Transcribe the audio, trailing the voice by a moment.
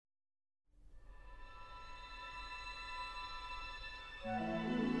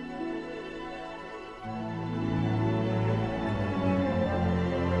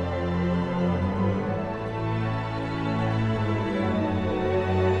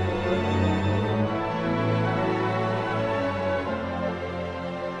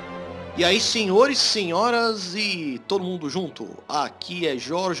E aí, senhores, senhoras e todo mundo junto, aqui é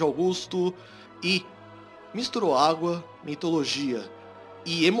Jorge Augusto e misturou água, mitologia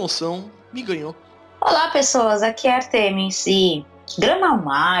e emoção, me ganhou. Olá, pessoas, aqui é Artemis e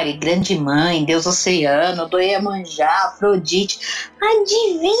Grã-Mari, Grande Mãe, Deus Oceano, do Iemanjá, Afrodite.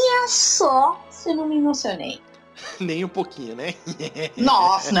 Adivinha só se eu não me emocionei. Nem um pouquinho, né?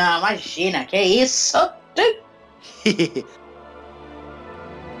 Nossa, não, imagina, que é isso?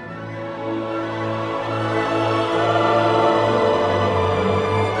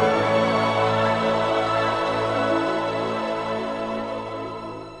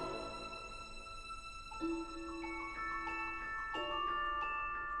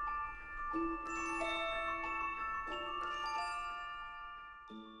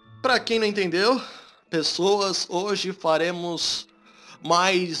 Pra quem não entendeu, pessoas, hoje faremos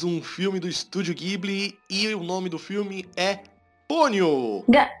mais um filme do Estúdio Ghibli e o nome do filme é Ponyo.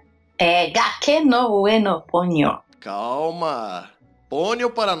 Gake no Ue no Ponyo. Calma, Ponyo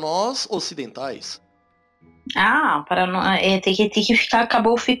para nós ocidentais.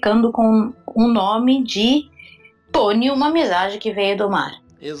 Acabou ficando com o nome de Ponyo, uma amizade que veio do mar.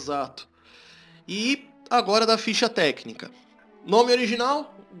 Exato. E agora da ficha técnica. Nome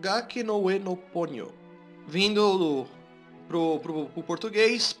original, Gake no Ue no Ponyo. Vindo pro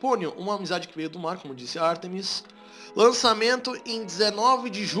português, Ponyo, uma amizade que veio do mar, como disse Artemis. Lançamento em 19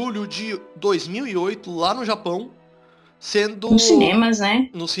 de julho de 2008, lá no Japão. Sendo Nos cinemas, né?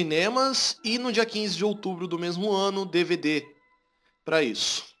 Nos cinemas e no dia 15 de outubro do mesmo ano, DVD para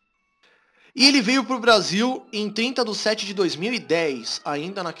isso. E ele veio pro Brasil em 30 de 7 de 2010,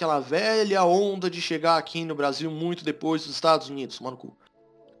 ainda naquela velha onda de chegar aqui no Brasil muito depois dos Estados Unidos, mano cu.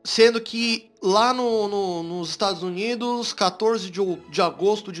 Sendo que lá nos Estados Unidos, 14 de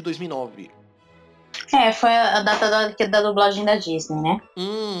agosto de 2009. Foi a data da dublagem da Disney, né?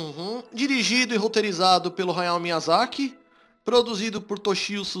 Dirigido e roteirizado pelo Hayao Miyazaki, produzido por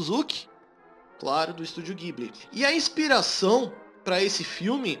Toshio Suzuki, claro, do Estúdio Ghibli. E a inspiração para esse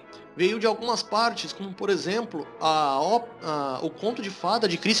filme veio de algumas partes, como por exemplo o conto de fada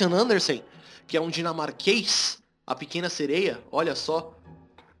de Christian Andersen, que é um dinamarquês, A Pequena Sereia, olha só.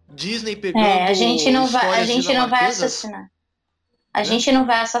 Disney pegando a gente não vai assassinar. A gente não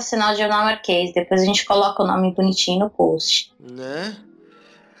vai assassinar o dinamarquês, depois a gente coloca o nome bonitinho no post. Né?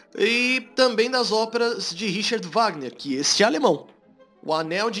 E também das óperas de Richard Wagner, que este é alemão. O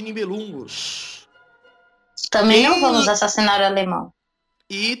Anel de Nibelungos. Também não vamos assassinar o alemão.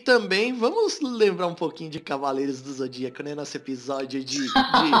 E também vamos lembrar um pouquinho de Cavaleiros do Zodíaco, né? Nosso episódio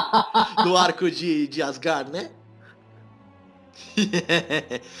do arco de Asgard, né?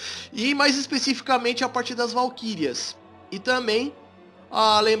 E mais especificamente a parte das Valquírias. E também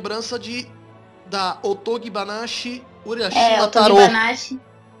a lembrança da Otogi Banashi Urashima Taro.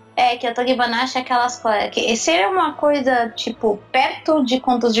 Que Otogi Banashi é aquelas coisas. Que seria uma coisa, tipo, perto de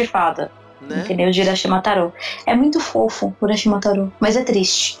contos de fada. Né? Entendeu? De Urashima Taro. É muito fofo, Urashima Taro, mas é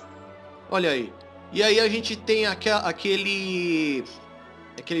triste. Olha aí. E aí a gente tem aquele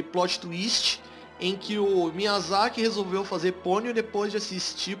plot twist em que o Miyazaki resolveu fazer Ponyo depois de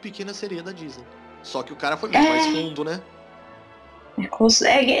assistir Pequena Sereia da Disney. Só que o cara foi muito mais fundo, né?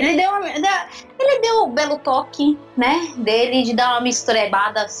 Ele deu um belo toque, né? Dele de dar uma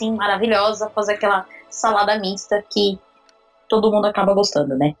misturebada assim maravilhosa, fazer aquela salada mista que todo mundo acaba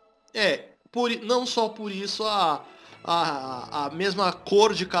gostando, né? Não só por isso a mesma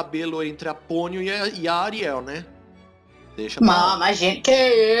cor de cabelo entre a Ponyo e a Ariel, né? Deixa pra... Mas gente,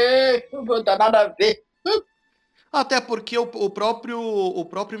 que não vou dar nada a ver. Até porque o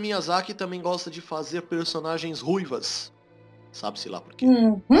próprio Miyazaki também gosta de fazer personagens ruivas. Sabe-se lá por quê.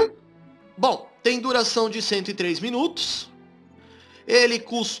 Bom, tem duração de 103 minutos. Ele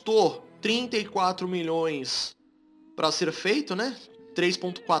custou 34 milhões para ser feito, né?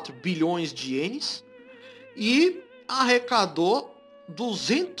 3,4 bilhões de ienes. E arrecadou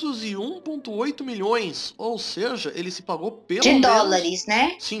 201,8 milhões. Ou seja, ele se pagou pelo menos... De dólares,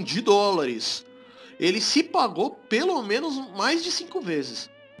 né? Sim, de dólares. Ele se pagou pelo menos mais de 5 vezes.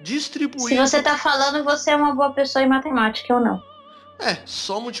 Distribuído... Se você tá falando, você é uma boa pessoa em matemática ou não?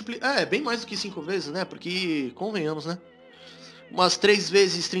 Só multiplicar... bem mais do que 5 vezes, né? Porque, convenhamos, né? Umas 3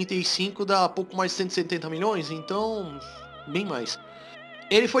 vezes 35 dá pouco mais de 170 milhões, então... bem mais.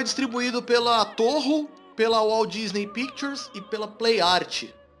 Ele foi distribuído pela Toho, pela Walt Disney Pictures e pela Play Art.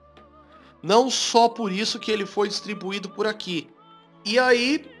 Não só por isso que ele foi distribuído por aqui. E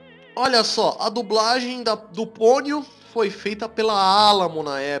aí, olha só, a dublagem do Ponyo foi feita pela Alamo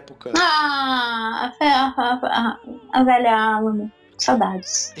na época. A velha Alamo.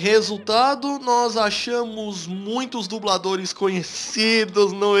 Saudades. Resultado, nós achamos muitos dubladores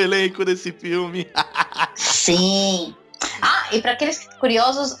conhecidos no elenco desse filme. Sim. E para aqueles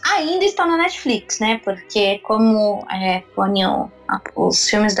curiosos, ainda está na Netflix, né? Porque como Ponyo, os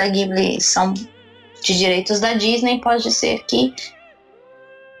filmes da Ghibli são de direitos da Disney, pode ser que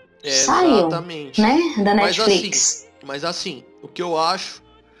saiam, né? Da Netflix. Mas assim, o que eu acho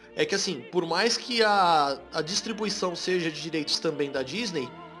é que assim, por mais que a distribuição seja de direitos também da Disney,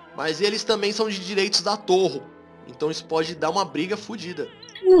 mas eles também são de direitos da Toho. Então isso pode dar uma briga fodida.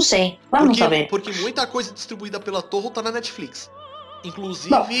 Não sei, vamos saber. Porque muita coisa distribuída pela Toho tá na Netflix.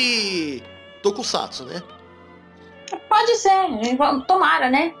 Inclusive Tokusatsu, né? Pode ser, tomara,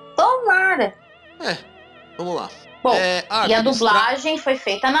 né? Tomara. Vamos lá. Bom, e a dublagem foi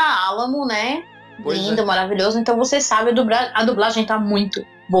feita na Alamo, né? Lindo, maravilhoso. Então você sabe, a dublagem tá muito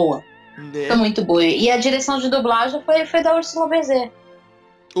boa. Né? Tá muito boa. E a direção de dublagem foi da Úrsula Bezerra.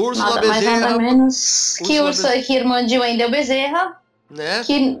 Úrsula Bezerra. Mais nada menos que irmã de Wendel Bezerra, né?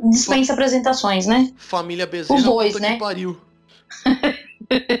 Que dispensa apresentações, né? Família Bezerra, os dois, puta né? Que pariu.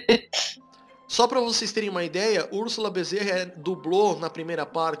 Só pra vocês terem uma ideia, Úrsula Bezerra dublou na primeira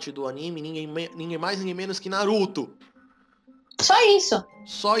parte do anime ninguém mais, ninguém menos que Naruto. Só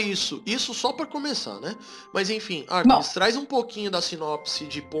isso. Isso só pra começar, né? Mas enfim, Artemis, traz um pouquinho da sinopse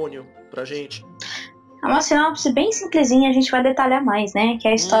de Ponyo pra gente. É uma sinopse bem simplesinha, a gente vai detalhar mais, né? Que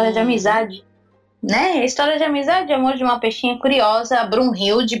é a história de amizade. Né? A história de amizade, amor de uma peixinha curiosa,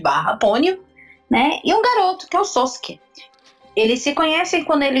 Brunhilde / Ponyo, né? E um garoto, que é o Sosuke. Eles se conhecem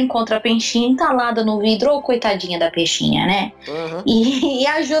quando ele encontra a peixinha entalada no vidro, ou coitadinha da peixinha, né? E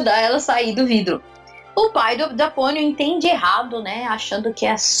ajuda ela a sair do vidro. O pai da Ponyo entende errado, né? Achando que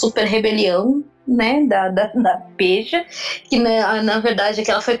é a super rebelião, né? Da peixa. Que na verdade é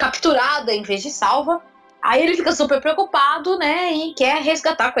que ela foi capturada em vez de salva. Aí ele fica super preocupado, né? E quer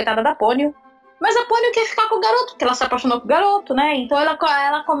resgatar a coitada da Ponyo. Mas a Ponyo quer ficar com o garoto, porque ela se apaixonou com o garoto, né? Então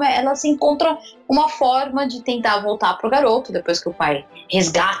ela se encontra uma forma de tentar voltar pro garoto, depois que o pai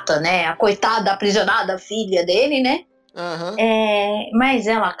resgata, né? A coitada, aprisionada filha dele, né? Mas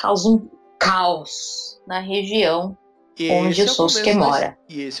ela causa um caos na região onde o Sosuke mora.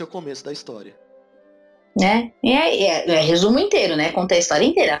 E esse é o começo da história. Né? E é resumo inteiro, né? Conta a história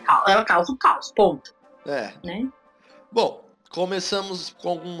inteira. Ela causa o caos, ponto. Né? Bom, começamos com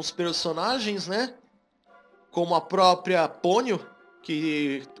alguns personagens, né? Como a própria Ponyo,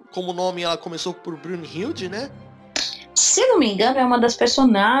 que como nome ela começou por Brunhilde, né? Se não me engano, é uma das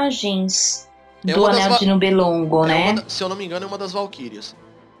personagens do Anel de Nibelungo, né? Se eu não me engano, é uma das Valquírias.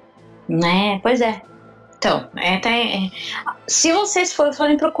 Né? Pois é. Então, se vocês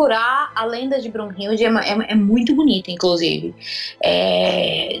forem procurar a lenda de Brunhilde, é muito bonita, inclusive.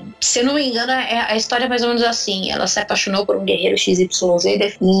 Se eu não me engano, a história é mais ou menos assim. Ela se apaixonou por um guerreiro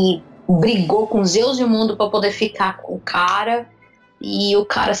XYZ e brigou com Zeus e o mundo para poder ficar com o cara. E o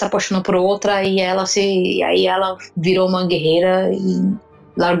cara se apaixonou por outra e aí ela virou uma guerreira e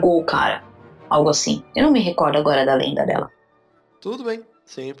largou o cara. Algo assim. Eu não me recordo agora da lenda dela. Tudo bem,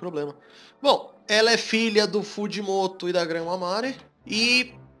 sem problema. Bom, ela é filha do Fujimoto e da Grandma Mare.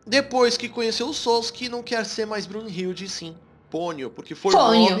 E depois que conheceu o Sosuke, não quer ser mais Brunhilde, sim Ponyo, porque foi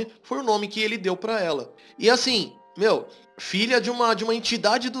o nome que ele deu pra ela. E assim, filha de uma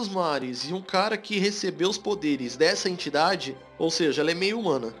entidade dos mares e um cara que recebeu os poderes dessa entidade, ou seja, ela é meio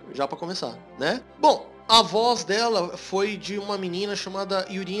humana, já pra começar, né? Bom, a voz dela foi de uma menina chamada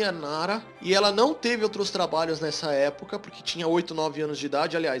Yuria Nara, e ela não teve outros trabalhos nessa época, porque tinha 8, 9 anos de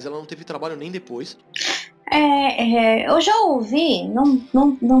idade. Aliás, ela não teve trabalho nem depois. Eu já ouvi,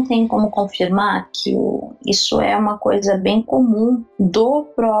 não tem como confirmar que isso é uma coisa bem comum do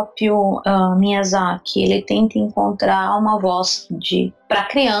próprio Miyazaki. Ele tenta encontrar uma voz para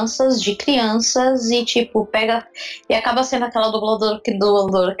crianças, de crianças, e pega e acaba sendo aquela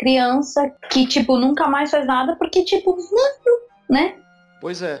dubladora criança que nunca mais faz nada porque né?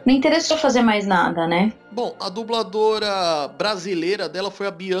 Pois é. Não interessou fazer mais nada, né? Bom, a dubladora brasileira dela foi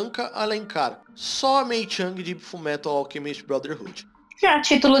a Bianca Alencar. Só a Mei Chang de Fullmetal Alchemist Brotherhood. A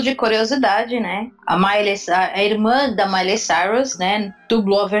título de curiosidade, né? A irmã da Miley Cyrus, né?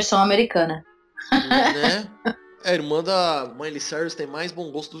 Dublou a versão americana. Né? A irmã da Miley Cyrus tem mais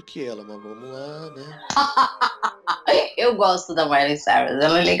bom gosto do que ela, mas vamos lá, né? Eu gosto da Miley Cyrus,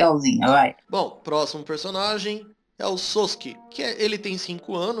 ela é legalzinha, vai. Bom, próximo personagem é o Sosuke, que ele tem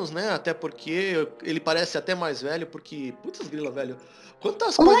 5 anos, né? Até porque ele parece até mais velho, porque... Putz, grila, velho.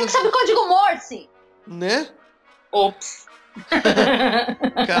 Quantas coisas... O moleque sabe código Morse! Né? Ops.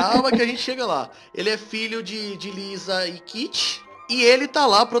 Calma que a gente chega lá. Ele é filho de Lisa e Kit, e ele tá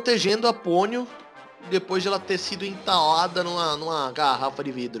lá protegendo a Ponyo depois de ela ter sido entalada numa garrafa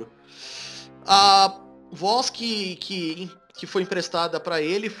de vidro. A voz que foi emprestada pra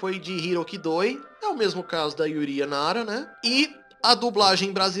ele foi de Hiroki Doi, é o mesmo caso da Yuri Nara, né? E a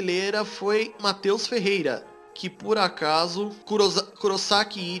dublagem brasileira foi Matheus Ferreira, que por acaso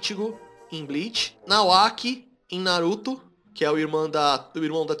Kurosaki Ichigo em Bleach, Nawaki em Naruto, que é o irmão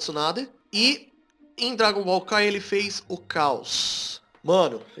da Tsunade, e em Dragon Ball Kai ele fez o Caos.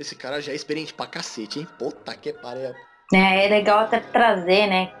 Mano, esse cara já é experiente pra cacete, hein? Puta que pariu. É legal até trazer,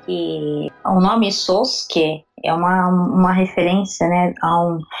 né, que o nome Sosuke é uma referência, né,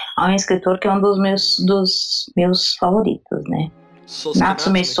 a um escritor que é um dos meus favoritos, né?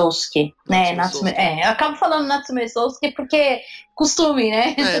 Natsume Sosuke. Eu acabo falando Natsume Sosuke porque costume,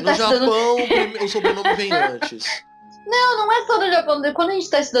 né? No Japão o sobrenome vem antes. Não é só no Japão. Quando a gente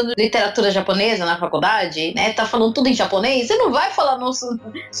tá estudando literatura japonesa na faculdade, né, tá falando tudo em japonês, você não vai falar no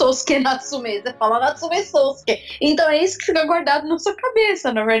Sosuke Natsume, você fala Natsume Sosuke. Então é isso que fica guardado na sua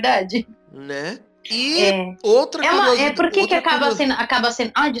cabeça, na verdade. Né? E outra curiosidade... Por que acaba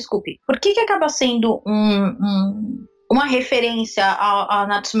sendo... Ah, desculpe. Por que acaba sendo uma referência a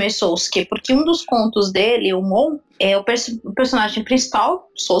Natsume Sosuke? Porque um dos contos dele, o Mon, é o personagem principal,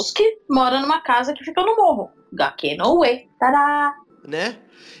 Sosuke, mora numa casa que fica no morro. Gake no Ue. Tadá! Né?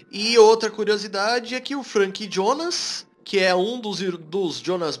 E outra curiosidade é que o Frank Jonas, que é um dos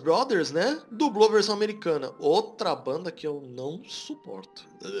Jonas Brothers, né? Dublou a versão americana. Outra banda que eu não suporto.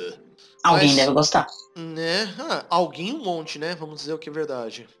 Alguém deve gostar. Né? Alguém um monte, né? Vamos dizer o que é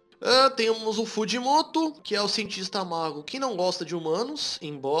verdade. Temos o Fujimoto, que é o cientista mago que não gosta de humanos,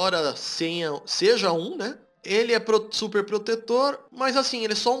 embora seja um, né? Ele é super protetor, mas assim,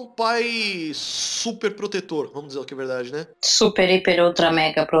 ele é só um pai super protetor, vamos dizer o que é verdade, né? Super, hiper, ultra,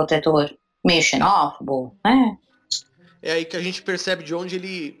 mega protetor. Meio xenófobo, né? É aí que a gente percebe de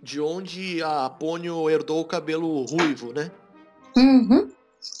onde a Ponyo herdou o cabelo ruivo, né? Uhum.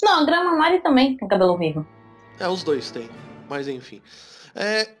 Não, a Grama Mari também tem cabelo ruivo. Os dois têm, mas enfim.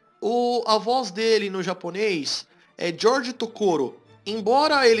 A voz dele no japonês é George Tokoro.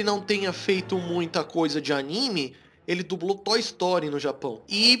 Embora ele não tenha feito muita coisa de anime, ele dublou Toy Story no Japão.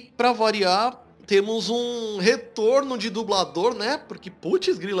 E, pra variar, temos um retorno de dublador, né? Porque,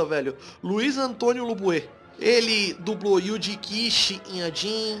 putz grila, velho. Luiz Antônio Lubuê. Ele dublou Yuji Kishi em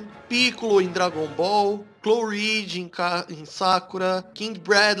Ajin, Piccolo em Dragon Ball, Chloe Reed em Sakura, King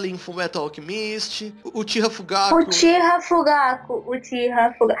Bradley em Fullmetal Alchemist, Uchiha Fugaku.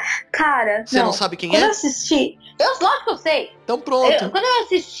 Cara, você não sabe quem quando é? Eu assisti. Lógico que eu sei. Então pronto. Quando eu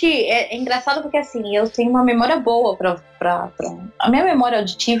assisti, é engraçado porque assim, eu tenho uma memória boa a minha memória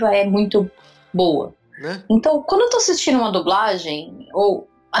auditiva é muito boa. Né? Então, quando eu tô assistindo uma dublagem, ou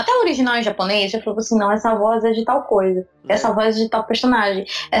até o original em japonês, eu falo assim, não, essa voz é de tal coisa, essa voz é de tal personagem,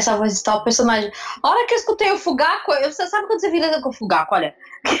 essa voz é de tal personagem. A hora que eu escutei o Fugaku, você sabe quando você vira com o Fugaku, olha,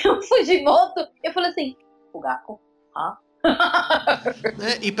 o Fujimoto, eu falei assim, Fugaku?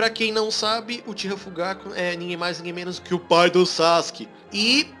 E pra quem não sabe, o Uchiha Fugaku é ninguém mais, ninguém menos que o pai do Sasuke.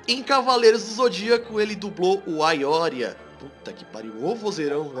 E em Cavaleiros do Zodíaco ele dublou o Aioria. Puta que pariu, ô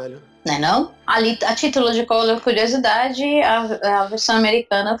vozeirão, velho. Não é não? Ali, a título de curiosidade, a versão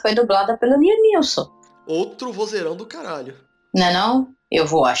americana foi dublada pelo Liam Neeson. Outro vozeirão do caralho. Não é não? Eu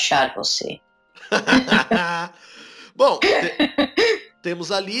vou achar você. Bom,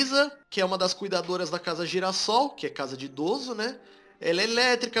 temos a Lisa, que é uma das cuidadoras da Casa Girassol, que é casa de idoso, né? Ela é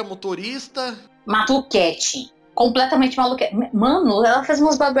elétrica, motorista. Maluquete. Completamente maluquete. Mano, ela fez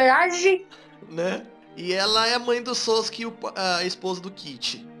umas barbaragens. Né? E ela é a mãe do Sosuke, a esposa do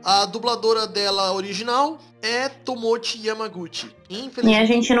Kit. A dubladora dela original é Tomochi Yamaguchi. E a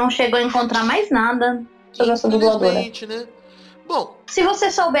gente não chegou a encontrar mais nada sobre essa dubladora. Né? Bom, se você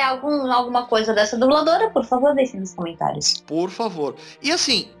souber alguma coisa dessa dubladora, por favor, deixe nos comentários. Por favor. E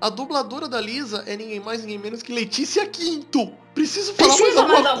assim, a dubladora da Lisa é ninguém mais, ninguém menos que Letícia Quinto. Preciso falar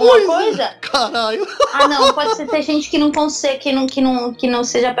mais alguma coisa? Caralho. Não, pode ser ter gente que que não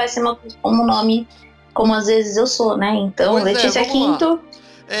seja péssima como nome, como às vezes eu sou, né? Então, pois Letícia Quinto.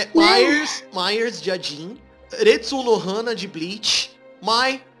 Myers de Ajin, Retsuno Hana de Bleach,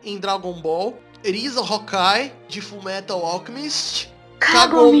 Mai em Dragon Ball, Risa Hokai de Fullmetal Alchemist,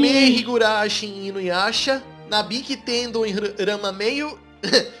 Kagome Higurashi em Inuyasha, Nabiki Tendo em Rama Meio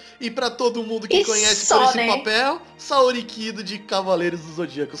e pra todo mundo que conhece por esse papel, Saori Kido de Cavaleiros do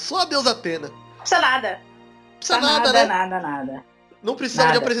Zodíaco. Só a deusa Atena. Precisa nada. Precisa nada, né? Nada. Não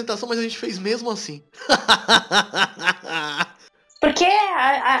precisava de apresentação, mas a gente fez mesmo assim. Porque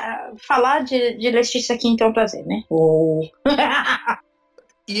falar de Letícia Quinto é um prazer, né?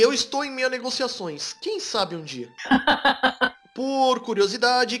 E eu estou em meio a negociações. Quem sabe um dia? Por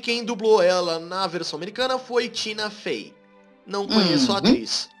curiosidade, quem dublou ela na versão americana foi Tina Fey. Não conheço a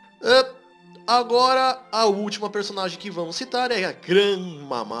atriz. Agora, a última personagem que vamos citar é a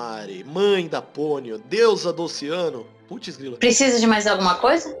Grandma Mare, mãe da Ponyo, deusa do oceano. Putz, grila. Precisa de mais alguma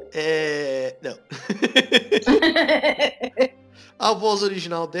coisa? Não. A voz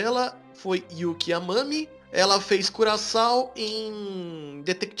original dela foi Yuki Amami. Ela fez Curaçao em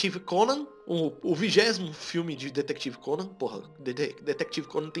Detective Conan, o 20º filme de Detective Conan. Porra, Detective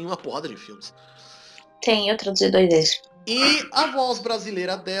Conan tem uma porrada de filmes. Tem, eu traduzi 2 vezes. E a voz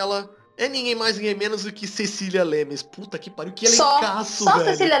brasileira dela é ninguém mais, ninguém menos do que Cecília Lemes. Puta que pariu, que elencaço, velho. Só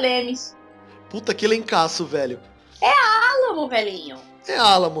Cecília Lemes. Puta que elencaço, velho. É Álamo, velhinho. É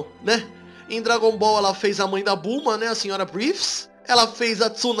Álamo, né? Em Dragon Ball ela fez a mãe da Bulma, né? A senhora Briefs. Ela fez a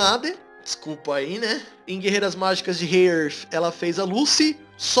Tsunade. Desculpa aí, né? Em Guerreiras Mágicas de Earth, ela fez a Lucy.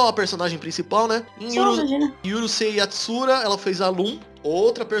 Só a personagem principal, né? Em Yurusei Yatsura, ela fez a Lum.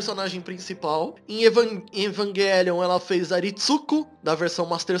 Outra personagem principal. Em Evangelion, ela fez a Ritsuko, da versão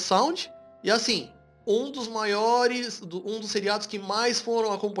Master Sound. E assim, um dos seriados que mais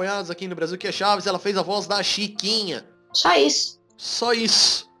foram acompanhados aqui no Brasil, que é Chaves, ela fez a voz da Chiquinha. Só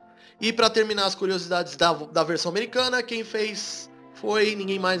isso. E pra terminar as curiosidades da versão americana, quem fez foi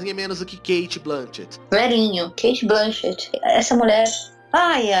ninguém mais, ninguém menos do que Cate Blanchett. Velhinho, Cate Blanchett. Essa mulher...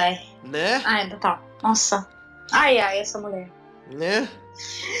 Ai, ai. Né? Ai, tá. Nossa. Ai, ai, essa mulher. Né?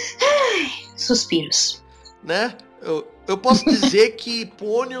 Ai, suspiros. Né? Eu posso dizer que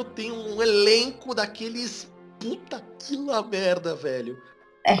Ponyo tem um elenco daqueles puta que la merda, velho.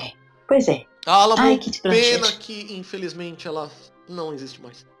 É, pois é. A Alamo, ai, que pena que infelizmente ela não existe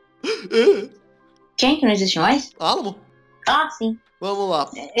mais. Quem que não existe mais? A Alamo? Ah, sim. Vamos lá.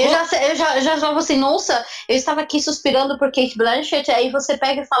 Eu já falava assim, nossa, eu estava aqui suspirando por Cate Blanchett, aí você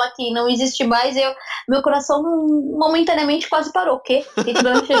pega e fala que não existe mais, e meu coração momentaneamente quase parou. O quê? Cate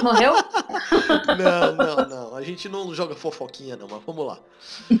Blanchett morreu? Não. A gente não joga fofoquinha não, mas vamos lá.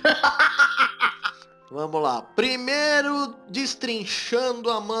 Vamos lá. Primeiro, destrinchando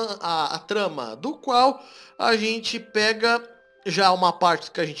a trama, do qual a gente pega já uma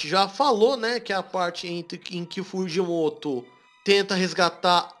parte que a gente já falou, né? Que é a parte em que o Fujimoto tenta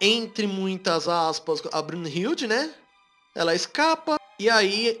resgatar, entre muitas aspas, a Brunhilde, né? Ela escapa, e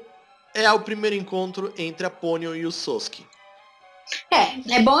aí é o primeiro encontro entre a Ponyo e o Sasuke.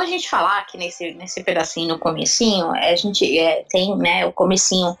 É bom a gente falar que nesse pedacinho, no comecinho, a gente tem, né, o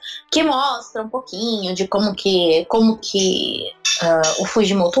comecinho que mostra um pouquinho de como que o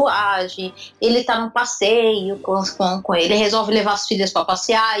Fujimoto age. Ele tá num passeio com ele, resolve levar as filhas pra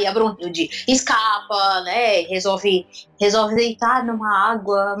passear, e a Brunhilde escapa, né, resolve deitar numa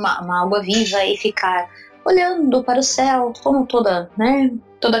água viva e ficar olhando para o céu, como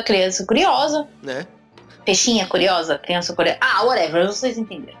toda criança curiosa, né? Peixinha curiosa, criança curiosa. Ah, whatever, vocês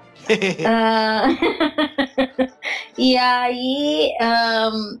entenderam. E aí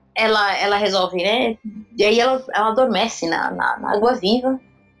ela resolve, né? E aí ela adormece na água viva,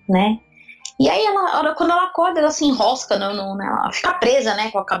 né? E aí quando ela acorda, ela se enrosca, ela fica presa, né?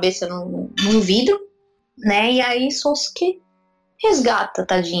 Com a cabeça num vidro, né? E aí Sasuke resgata,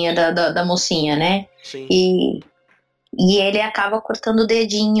 tadinha da mocinha, né? Sim. E ele acaba cortando o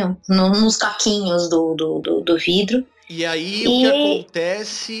dedinho nos caquinhos do vidro. E aí o que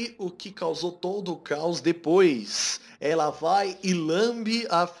acontece, o que causou todo o caos depois? Ela vai e lambe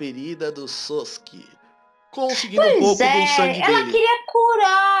a ferida do Sasuke, conseguindo um pouco do sangue dele. Ela queria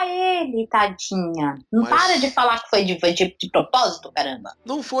curar ele, tadinha. Não para de falar que foi de propósito, caramba.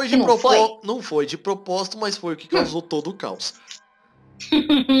 Não foi de propósito, mas foi o que causou todo o caos.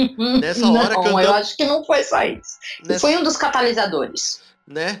 Nessa hora eu acho que não foi só isso. Foi um dos catalisadores.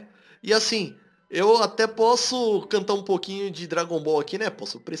 Né? E assim, eu até posso cantar um pouquinho de Dragon Ball aqui, né?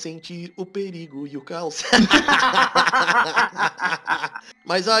 Posso pressentir o perigo e o caos.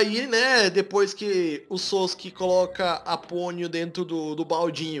 Mas aí, né, depois que o Sasuke coloca a Ponyo dentro do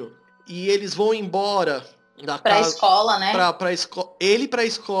baldinho e eles vão embora da casa, escola, né? Ele pra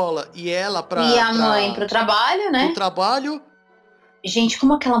escola e ela E a mãe pro trabalho, né? Pro trabalho. Gente,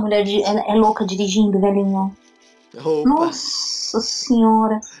 como aquela mulher é louca dirigindo, velhinho. Opa. Nossa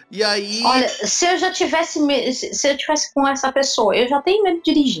senhora. E aí... Olha, se eu tivesse com essa pessoa, eu já tenho medo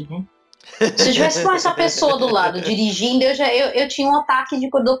de dirigir, né? Se eu tivesse com essa pessoa do lado dirigindo, eu tinha um ataque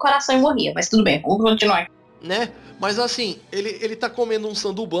do coração e morria. Mas tudo bem, vamos continuar. Né? Mas assim, ele tá comendo um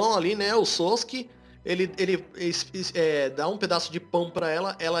sandubão ali, né? O Sasuke. ele dá um pedaço de pão pra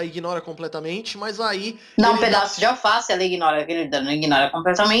ela, ela ignora completamente, mas aí... Dá um pedaço de alface, ela ignora, ele não ignora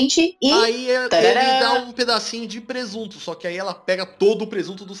completamente e... Aí ele tarará, dá um pedacinho de presunto, só que aí ela pega todo o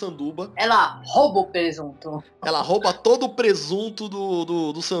presunto do sanduba. ela rouba o presunto. Ela rouba todo o presunto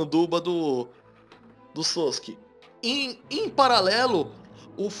do sanduba do Sosuke. Em paralelo,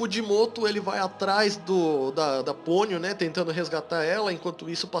 o Fujimoto ele vai atrás da Ponyo, né, tentando resgatar ela, enquanto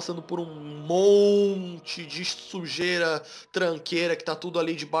isso passando por um monte de sujeira tranqueira que tá tudo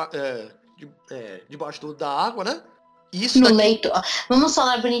ali debaixo da água, né? Isso No daqui, leito, ó, vamos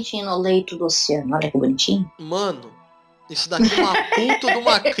falar bonitinho, no leito do oceano, olha que bonitinho. mano, isso daqui é uma puta de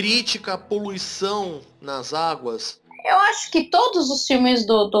uma crítica à poluição nas águas. Eu acho que todos os filmes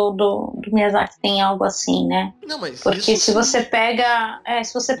do Miyazaki tem algo assim, né? Não, mas Porque isso se sim. você pega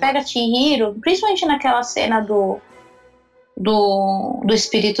Chihiro, principalmente naquela cena do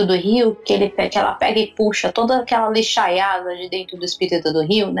espírito do rio, que ela pega e puxa toda aquela lixaiada de dentro do espírito do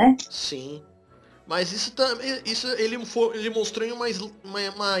rio, né? Sim. Mas isso também. Isso ele mostrou em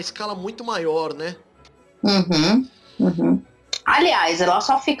uma escala muito maior, né? Uhum. Aliás, ela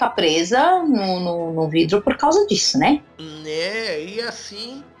só fica presa no vidro por causa disso, né? Né? E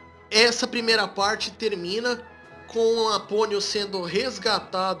assim, essa primeira parte termina com a Ponyo sendo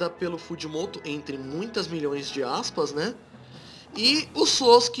resgatada pelo Fujimoto, entre muitas milhões de aspas, né? E o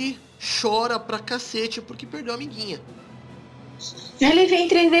Sosuke chora pra cacete porque perdeu a amiguinha. Ele vem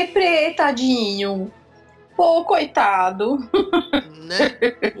 3D tadinho. Pô, coitado. Né?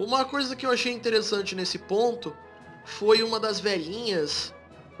 Uma coisa que eu achei interessante nesse ponto foi uma das velhinhas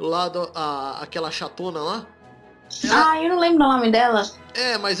lá, aquela chatona lá. Eu não lembro o nome dela.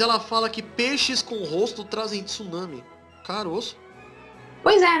 Mas ela fala que peixes com rosto trazem tsunami. Caroço.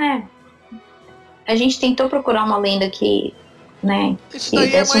 Pois é, né? A gente tentou procurar uma lenda que, né, Isso que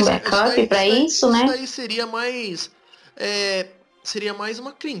daí desse um backup pra isso, né? Isso daí seria mais... seria mais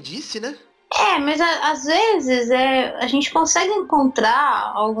uma crendice, né? Mas às vezes a gente consegue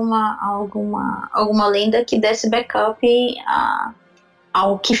encontrar alguma lenda que desse backup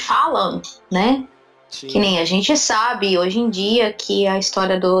ao que falam, né? Sim. Que nem a gente sabe hoje em dia que a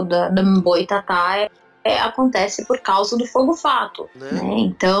história do Boitatá acontece por causa do fogo fato, né?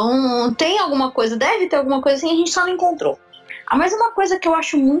 Então tem alguma coisa, deve ter alguma coisa assim, a gente só não encontrou. Mas uma coisa que eu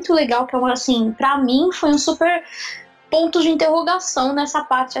acho muito legal, que é assim, pra mim foi um super ponto de interrogação nessa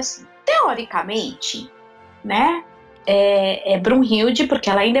parte, assim. Teoricamente, né? É Brunhilde, porque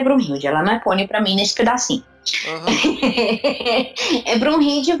ela ainda é Brunhilde, ela não é Pony pra mim nesse pedacinho. Uhum. É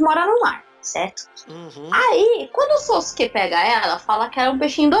Brunhilde e mora no mar, certo? Uhum. Aí, quando o Sosuke pega ela, fala que era um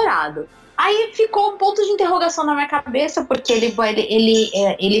peixinho dourado. Aí ficou um ponto de interrogação na minha cabeça, porque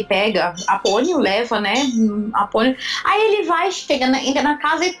ele pega a Ponyo, leva, né, a Ponyo. Aí ele vai, entra na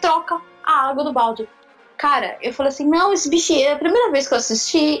casa e troca a água do balde. Cara, eu falei assim, não, esse bicho, é a primeira vez que eu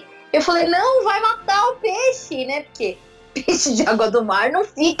assisti, eu falei, não, vai matar o peixe, né, porque peixe de água do mar não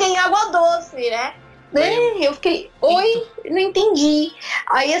fica em água doce, né? Eu fiquei, oi, não entendi.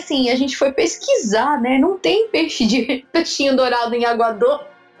 Aí assim, a gente foi pesquisar, né? Não tem peixinho dourado em água doce,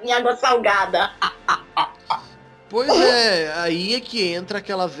 em água salgada. Pois é, aí é que entra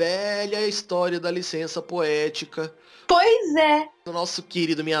aquela velha história da licença poética. Pois é. Do nosso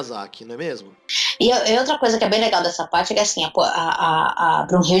querido Miyazaki, não é mesmo? E outra coisa que é bem legal dessa parte é que assim, a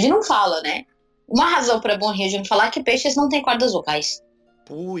Brunhilde não fala, né? Uma razão pra Brunhilde não falar é que peixes não têm cordas vocais.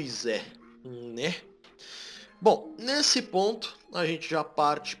 Pois é, né? Bom, nesse ponto, a gente já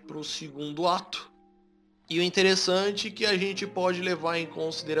parte pro segundo ato. E o interessante é que a gente pode levar em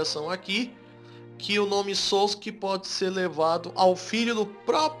consideração aqui que o nome Sosuke pode ser levado ao filho do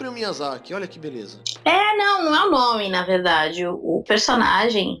próprio Miyazaki. Olha que beleza. Não é o nome, na verdade. O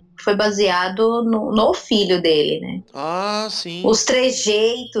personagem foi baseado no filho dele, né? Ah, sim. Os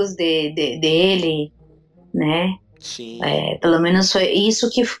trejeitos dele, né? Sim. Pelo menos foi isso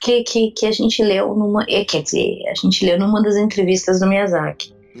que a gente leu quer dizer, a gente leu numa das entrevistas do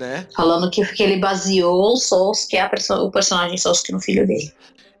Miyazaki. Né? Falando que ele baseou o Sosuke, o personagem Sosuke, no filho dele.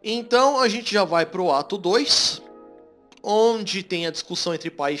 Então a gente já vai pro ato 2, onde tem a discussão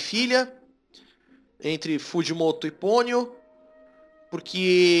entre pai e filha, entre Fujimoto e Ponyo,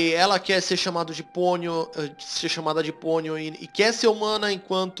 porque ela quer ser chamada de Ponyo, e quer ser humana,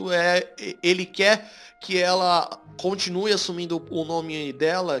 enquanto ele quer que ela continue assumindo o nome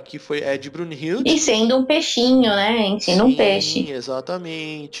dela, que é de Brunhilde. E sendo um peixinho, né? Sendo um peixe. Sim,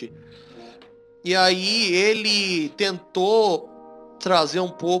 exatamente. E aí ele tentou trazer um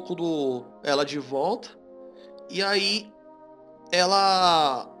pouco ela de volta. E aí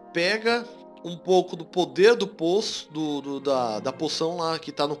ela pega um pouco do poder do poço, da poção lá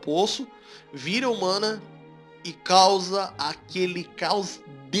que tá no poço, vira humana e causa aquele caos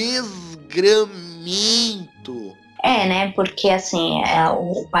desgramento. Né? Porque assim,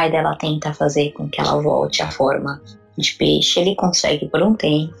 o pai dela tenta fazer com que ela volte à forma de peixe, ele consegue por um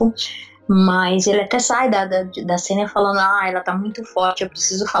tempo, mas ele até sai da cena falando, ela tá muito forte, eu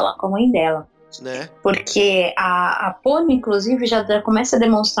preciso falar com a mãe dela. Né? Porque a Ponyo, inclusive, já começa a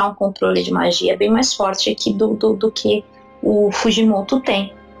demonstrar um controle de magia bem mais forte aqui do que o Fujimoto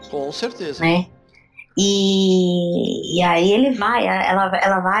tem. Com certeza. Né? E aí ela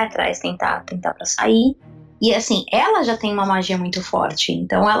vai atrás tentar pra sair. E assim, ela já tem uma magia muito forte.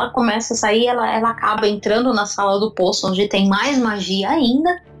 Então ela começa a sair, ela acaba entrando na sala do poço, onde tem mais magia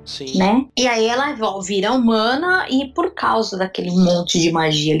ainda. Sim. Né? E aí ela vira humana, e por causa daquele monte de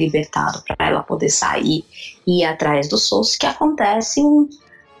magia libertado para ela poder sair e ir atrás do Source, que acontece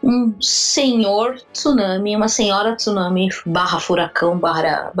um senhor tsunami, uma senhora tsunami barra furacão,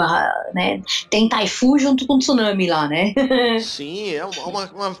 barra né? Tem taifu junto com tsunami lá, né? Sim, é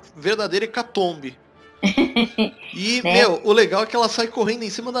uma verdadeira hecatombe. E, né? o legal é que ela sai correndo em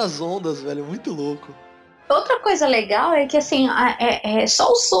cima das ondas, velho, muito louco. Outra coisa legal é que assim, só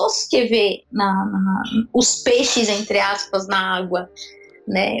o Sosuke vê os peixes, entre aspas, na água,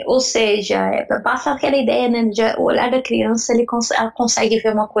 né? Ou seja, passa aquela ideia, né, de o olhar da criança, ela consegue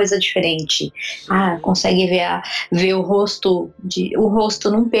ver uma coisa diferente. Consegue ver o rosto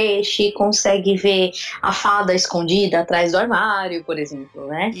num peixe, consegue ver a fada escondida atrás do armário, por exemplo,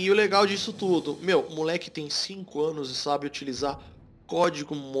 né? E o legal disso tudo, o moleque tem 5 anos e sabe utilizar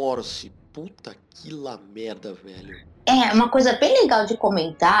código Morse. Puta que la merda, velho. Uma coisa bem legal de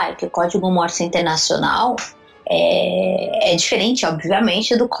comentar é que o código Morse internacional é diferente,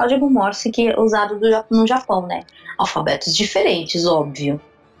 obviamente, do código Morse que é usado no Japão, né? Alfabetos diferentes, óbvio.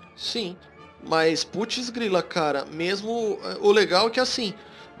 Sim, mas putz grila, cara, mesmo o legal é que assim,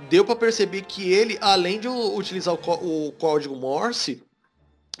 deu pra perceber que ele, além de utilizar o código Morse,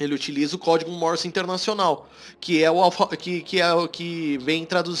 ele utiliza o código Morse internacional, que é o que vem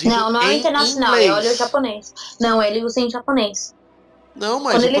traduzido não é em internacional, inglês. Olha o japonês. Não, ele usa em japonês. Não,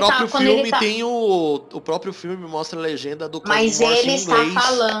 mas o próprio filme tem o próprio filme mostra a legenda do código Morse em inglês. Mas ele está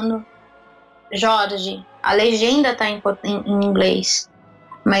falando, Jorge, a legenda tá em inglês,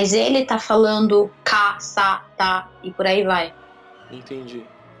 mas ele tá falando ka, sa, ta e por aí vai. Entendi.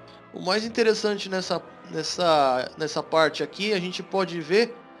 O mais interessante nessa parte aqui, a gente pode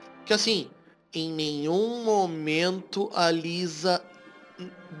ver que, assim, em nenhum momento a Lisa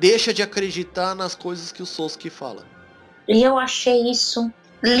deixa de acreditar nas coisas que o Sosuke fala. E eu achei isso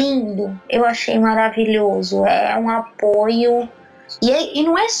lindo, eu achei maravilhoso, é um apoio. E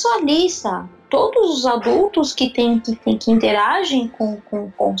não é só a Lisa, todos os adultos que interagem com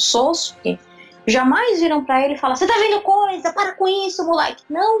o Sosuke jamais viram pra ele e falam: você tá vendo coisa? Para com isso, moleque.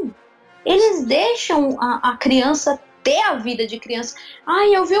 Não, eles deixam a criança ter a vida de criança.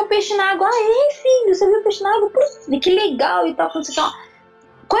 Eu vi um peixe na água. Filho, você viu um peixe na água? Pô, que legal e tal.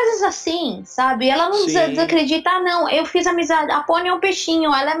 Coisas assim, sabe? Ela não desacredita. Não, eu fiz amizade. A Ponyo é um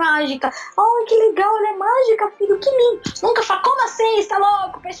peixinho, ela é mágica. Que legal, ela é mágica, filho, que lindo. Nunca fala, como assim? Está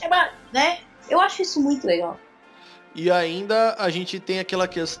louco? Peixe é mágico, né? Eu acho isso muito legal. E ainda a gente tem aquela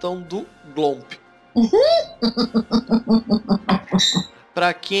questão do Glomp.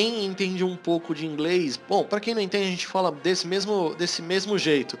 Pra quem entende um pouco de inglês, bom, pra quem não entende, a gente fala desse mesmo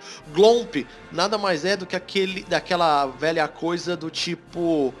jeito. Glomp nada mais é do que daquela velha coisa do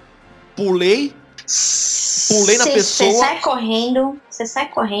tipo, pulei na pessoa. Você sai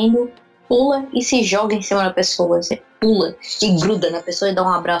correndo, pula e se joga em cima da pessoa. Você pula e gruda na pessoa e dá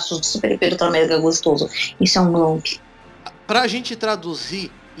um abraço super hiper mega gostoso. Isso é um glomp. Pra gente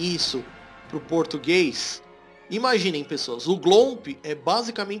traduzir isso pro português, imaginem, pessoas, o glomp é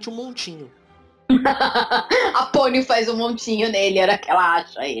basicamente um montinho. A Ponyo faz um montinho nele, era que ela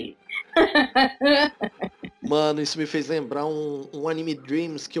acha ele. Mano, isso me fez lembrar um Anime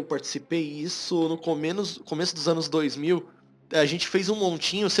Dreams que eu participei, isso no começo dos anos 2000. A gente fez um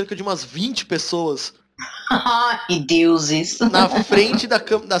montinho, cerca de umas 20 pessoas. Que deuses. Na frente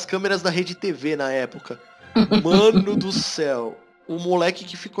das câmeras da Rede TV na época. Mano do céu. O moleque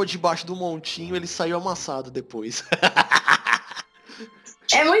que ficou debaixo do montinho, ele saiu amassado depois.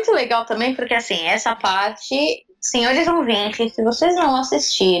 É muito legal também, porque assim, essa parte, senhores ouvintes, se vocês não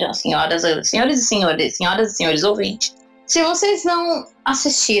assistiram, senhoras e senhores ouvintes, se vocês não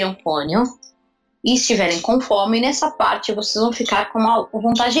assistiram Ponyo e estiverem com fome, nessa parte vocês vão ficar com uma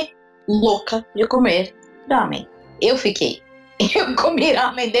vontade louca de comer ramen. Eu comi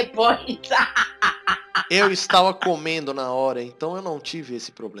ramen depois. Eu estava comendo na hora, então eu não tive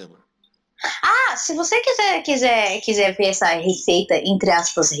esse problema. Se você quiser ver essa receita, entre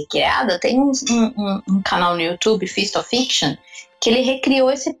aspas, recriada, tem um canal no YouTube, Feast of Fiction, que ele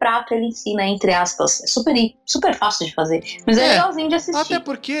recriou esse prato, ele ensina, entre aspas. É super fácil de fazer, mas é legalzinho de assistir. Até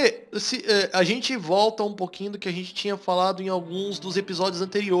porque a gente volta um pouquinho do que a gente tinha falado em alguns dos episódios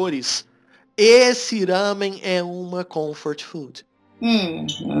anteriores. Esse ramen é uma comfort food.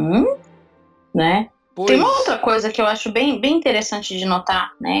 Né? Tem uma outra coisa que eu acho bem interessante de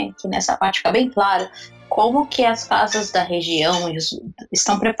notar, né? Que nessa parte fica bem claro como que as casas da região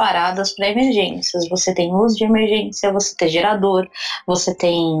estão preparadas para emergências. Você tem luz de emergência, você tem gerador, você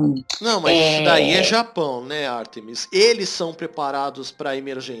tem... Não, mas isso daí é Japão, né, Artemis? Eles são preparados para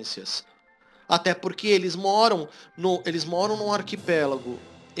emergências. Até porque eles moram num arquipélago.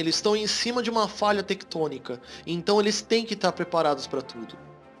 Eles estão em cima de uma falha tectônica. Então eles têm que estar preparados para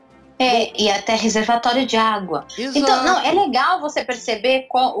tudo. E até reservatório de água. Exato. Então, não, é legal você perceber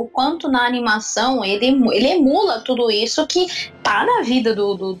o quanto na animação ele emula tudo isso que tá na vida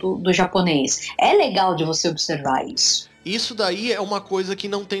do japonês. É legal de você observar isso. Isso daí é uma coisa que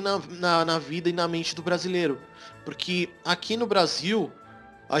não tem na vida e na mente do brasileiro. Porque aqui no Brasil,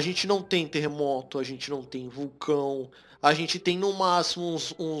 a gente não tem terremoto, a gente não tem vulcão, a gente tem no máximo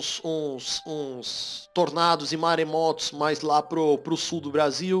uns tornados e maremotos mais lá pro sul do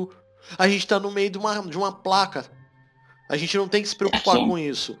Brasil. A gente tá no meio de uma placa. A gente não tem que se preocupar com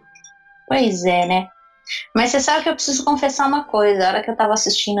isso. Pois é, né? Mas você sabe que eu preciso confessar uma coisa. A hora que eu tava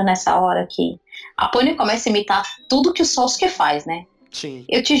assistindo nessa hora aqui, a Ponyo começa a imitar tudo que o Sasuke faz, né? Sim.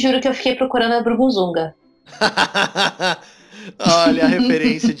 Eu te juro que eu fiquei procurando a Bruguzunga. Olha a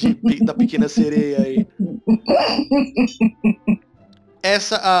referência da Pequena Sereia aí.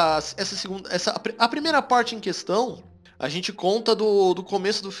 A primeira parte em questão, a gente conta do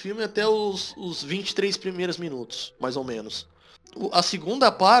começo do filme até os 23 primeiros minutos, mais ou menos. A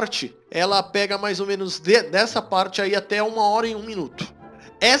segunda parte, ela pega mais ou menos dessa parte aí até 1h e 1 minuto.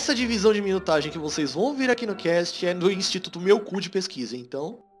 Essa divisão de minutagem que vocês vão ver aqui no cast é do Instituto Meu Cu de Pesquisa,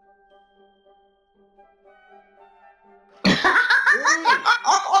 então...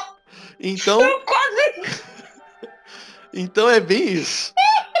 Então... Então é bem isso.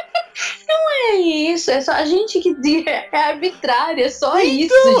 Não é isso, é só a gente que é arbitrária, é só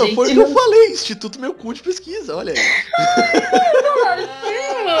isso, gente. Foi o que eu falei, Instituto Meu Cu de Pesquisa, olha aí. Eu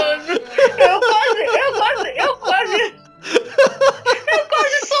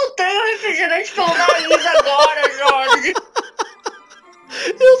quase soltei o refrigerante pelo nariz agora, Jorge.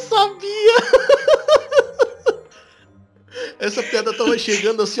 Eu sabia. Essa piada tava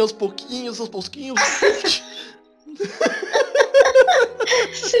chegando assim aos pouquinhos.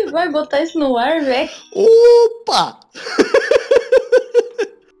 Você vai botar isso no ar, velho? Opa!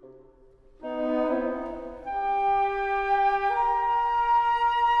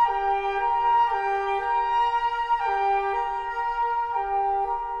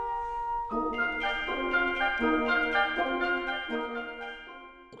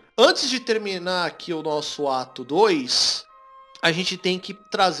 Antes de terminar aqui o nosso ato 2, a gente tem que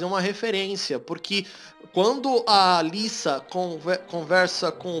trazer uma referência, porque quando a Lisa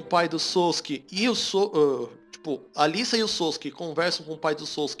conversa com o pai do Sosuke e a Lisa e o Sosuke conversam com o pai do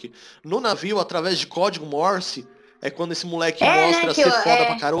Sosuke no navio através de código Morse, é quando esse moleque mostra né, ser foda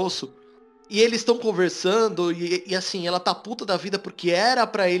pra caroço. E eles estão conversando e assim, ela tá puta da vida porque era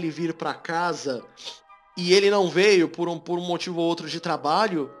pra ele vir pra casa e ele não veio por um motivo ou outro de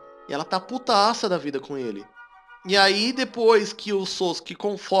trabalho. E ela tá putaça da vida com ele. E aí, depois que o Sosuke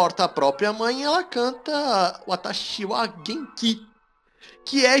conforta a própria mãe, ela canta o Watashi wa Genki.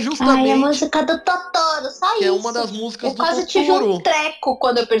 Que é justamente... a música do Totoro, só que isso. É uma das músicas do Totoro. Eu quase tive um treco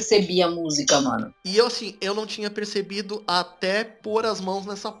quando eu percebi a música, mano. E eu não tinha percebido até pôr as mãos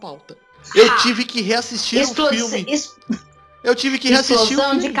nessa pauta. Eu tive que reassistir o filme. Eu tive que reassistir o filme.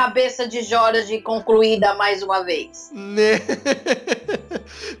 Explosão de cabeça de Jorge concluída mais uma vez. Né?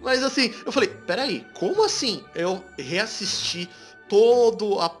 Mas assim, eu falei, peraí, como assim? Eu reassisti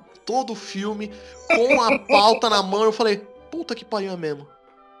todo o filme com a pauta na mão. Eu falei, puta que pariu mesmo.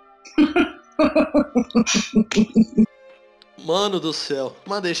 Mano do céu.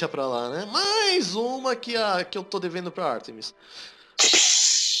 Mas deixa pra lá, né? Mais uma que eu tô devendo pra Artemis.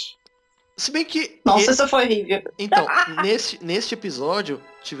 Se bem que... Nossa, isso foi horrível. Então, neste episódio,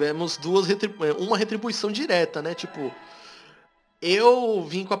 tivemos uma retribuição direta, né? Tipo, eu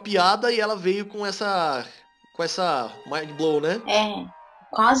vim com a piada e ela veio com essa mind blow, né?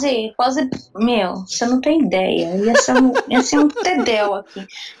 Quase, meu, você não tem ideia. Ia ser um tedel aqui.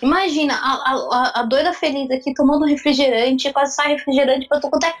 Imagina, a doida feliz aqui tomando refrigerante, quase sai refrigerante pra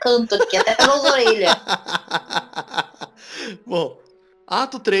todo quanto é canto aqui, até pelas orelhas. Bom,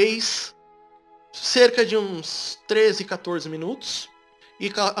 ato 3... cerca de uns 13, 14 minutos.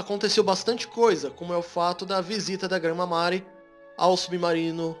 E aconteceu bastante coisa, como é o fato da visita da Grandma Mari ao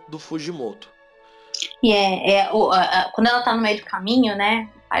submarino do Fujimoto. E quando ela tá no meio do caminho, né?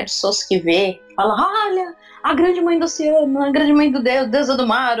 Aí o Sosuke vê, fala, olha, a grande mãe do oceano, a grande mãe do Deus, deusa do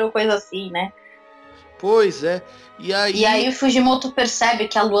mar, ou coisa assim, né? Pois é. E aí o Fujimoto percebe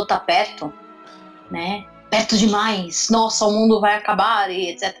que a lua tá perto, né? Perto demais. Nossa, o mundo vai acabar,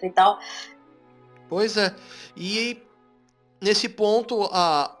 e etc e tal. Pois é. E nesse ponto,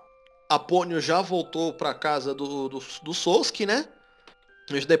 a Ponyo já voltou pra casa do Sosuke, né?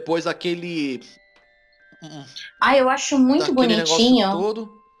 Mas depois daquele Eu acho muito bonitinho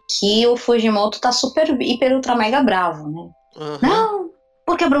todo. Que o Fujimoto tá super, hiper, ultra, mega bravo, né? Uhum. Não,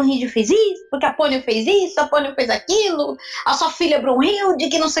 porque a Brunhilde fez isso, porque a Ponyo fez isso, a Ponyo fez aquilo, a sua filha Brunhilde,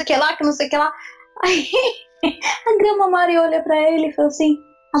 que não sei o que lá, que não sei o que lá. Aí a Grandma Mari olha pra ele e fala assim,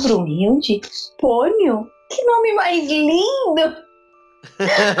 a Brunhilde? Ponyo? Que nome mais lindo!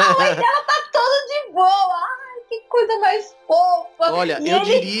 A mãe dela tá toda de boa. Ai, que coisa mais fofa. Olha, e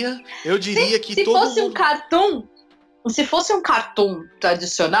eu diria que se todo fosse mundo... um cartoon, se fosse um cartoon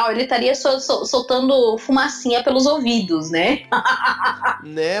tradicional, ele estaria soltando fumacinha pelos ouvidos, né?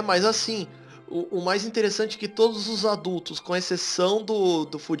 Né, mas assim, o mais interessante é que todos os adultos, com exceção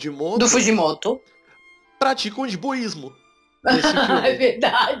do Fujimoto, praticam diboísmo nesse filme. É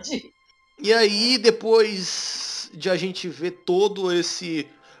verdade. E aí, depois de a gente ver todo esse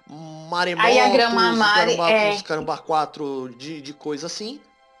maremotos, Aí a Grandma Mari, caramba 4 de coisa assim.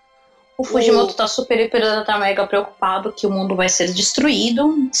 O Fujimoto tá super, hiper, mega preocupado que o mundo vai ser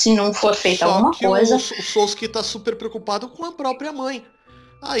destruído se não for feita alguma coisa. O Sosuke tá super preocupado com a própria mãe.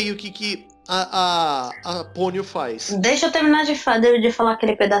 Aí o que a Ponyo faz? Deixa eu terminar de falar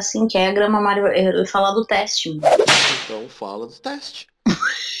aquele pedacinho que é a Grandma Mari falar do teste. Então fala do teste.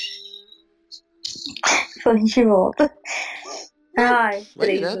 A gente volta. Ai,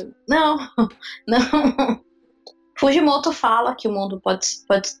 três. Não. Fujimoto fala que o mundo pode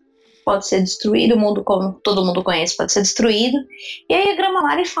ser destruído, o mundo como todo mundo conhece pode ser destruído. E aí a Grandma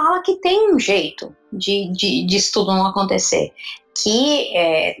Mari fala que tem um jeito de isso tudo não acontecer.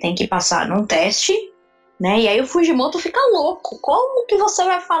 Que tem que passar num teste, né? E aí o Fujimoto fica louco. Como que você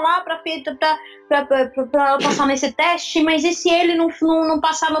vai falar pra passar nesse teste? Mas e se ele não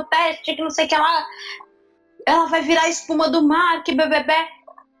passar no teste, que não sei o que lá? Ela vai virar espuma do mar, que bebê.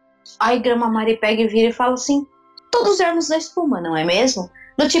 Aí Grandma Mari pega e vira e fala assim, todos éramos da espuma, não é mesmo?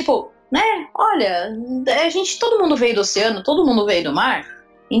 Do tipo, né, olha, todo mundo veio do oceano, todo mundo veio do mar,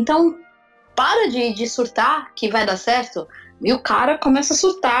 então para de surtar que vai dar certo. E o cara começa a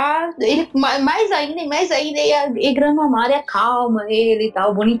surtar, ele mais ainda, e Grandma Mari acalma ele e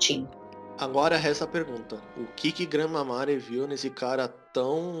tal, bonitinho. Agora resta a pergunta, o que Grandma Mari viu nesse cara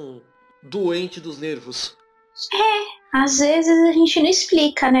tão doente dos nervos? Às vezes a gente não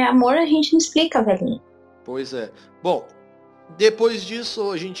explica, né, amor, a gente não explica, velhinho. Pois é. Bom, depois disso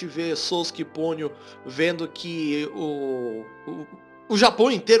a gente vê Sosuke e Ponyo vendo que o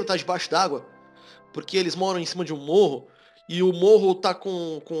Japão inteiro tá debaixo d'água, porque eles moram em cima de um morro, e o morro tá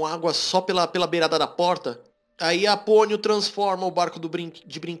com água só pela beirada da porta. Aí a Ponyo transforma o barco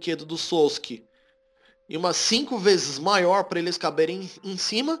de brinquedo do Sosuke em umas 5 vezes maior para eles caberem em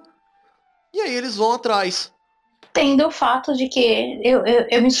cima, e aí eles vão atrás. Tendo o fato de que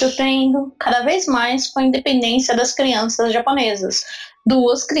eu me surpreendo cada vez mais com a independência das crianças japonesas.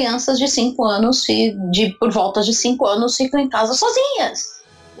 2 crianças de 5 anos, por volta de 5 anos, ficam em casa sozinhas.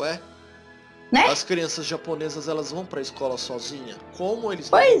 Ué? Né? As crianças japonesas, elas vão pra escola sozinha? Como eles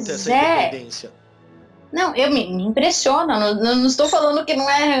pois vão ter essa independência? Não, me impressiona. Não estou falando que não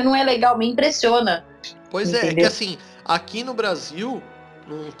é legal, me impressiona. Pois Entendeu? é que assim, aqui no Brasil,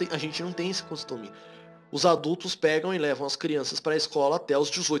 a gente não tem esse costume. Os adultos pegam e levam as crianças para a escola até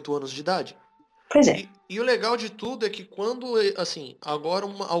os 18 anos de idade. Pois é. E o legal de tudo é que quando, assim, agora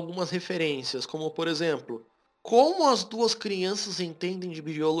algumas referências, como por exemplo, como as 2 crianças entendem de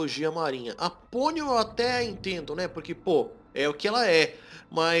biologia marinha. A Ponyo eu até entendo, né? Porque, pô, é o que ela é.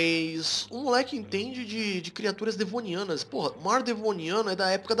 Mas o moleque entende de criaturas devonianas. Porra, o mar devoniano é da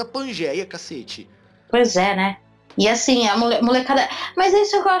época da Pangeia, cacete. Pois é, né? E assim, a molecada... Mas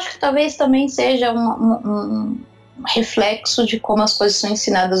isso eu acho que talvez também seja um reflexo de como as coisas são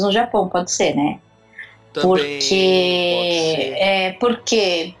ensinadas no Japão, pode ser, né? Também pode ser.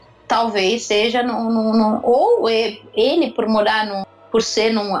 Porque talvez seja ou ele por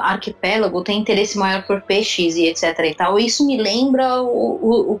ser num arquipélago tem interesse maior por peixes e etc e tal. Isso me lembra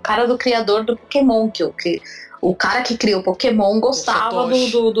o cara do criador do Pokémon, que o cara que criou o Pokémon gostava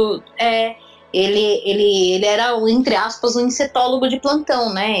ele era, entre aspas, um insetólogo de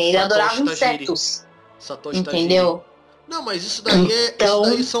plantão, né? Ele Satoshi adorava Tajiri. insetos. Satoshi Entendeu? Tajiri. Não, mas isso daí, Então-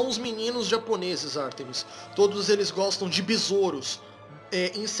 isso daí são os meninos japoneses, Artemis. Todos eles gostam de besouros,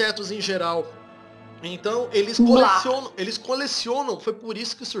 insetos em geral. Então, eles colecionam, foi por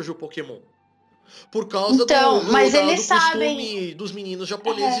isso que surgiu o Pokémon. Por causa Então, mas eles do sabem- costume dos meninos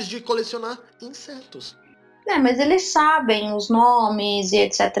japoneses de colecionar insetos. Mas eles sabem os nomes e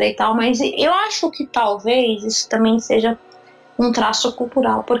etc e tal, mas eu acho que talvez isso também seja um traço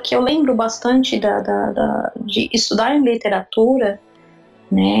cultural, porque eu lembro bastante de estudar em literatura,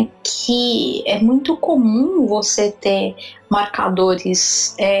 né, que é muito comum você ter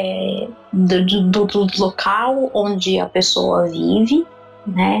marcadores do local onde a pessoa vive,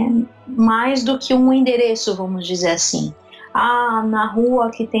 né, mais do que um endereço, vamos dizer assim. Ah, na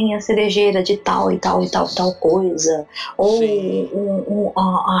rua que tem a cerejeira de tal e tal e tal tal coisa, ou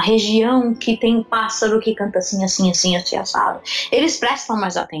a região que tem um pássaro que canta assim, assim, assim, assim, assado. Eles prestam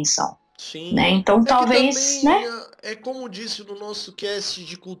mais atenção. Sim. Né? Então talvez, também, né? É como disse no nosso cast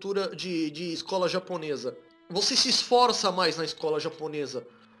de cultura de escola japonesa. Você se esforça mais na escola japonesa.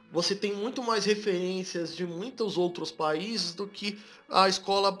 Você tem muito mais referências de muitos outros países do que a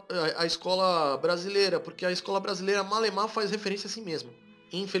escola brasileira, porque a escola brasileira malemar faz referência a si mesma,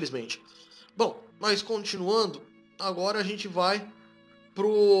 infelizmente. Bom, mas continuando, agora a gente vai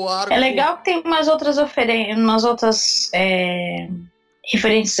pro arco... É legal que tem umas outras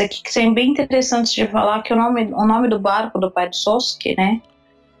referências aqui que são bem interessantes de falar, que o nome do barco do pai do Sasuke, né,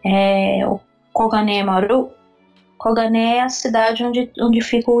 é o Kogane Maru. Kogane é a cidade onde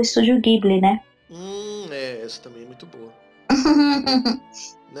fica o estúdio Ghibli, né? Essa também é muito boa.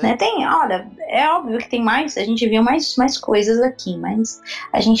 Né? Olha, é óbvio que tem mais, a gente viu mais coisas aqui, mas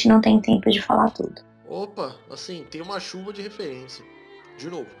a gente não tem tempo de falar tudo. Opa, assim, tem uma chuva de referência. De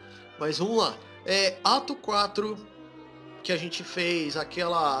novo. Mas vamos lá. Ato 4, que a gente fez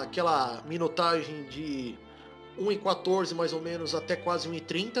aquela minutagem de 1:14 mais ou menos até quase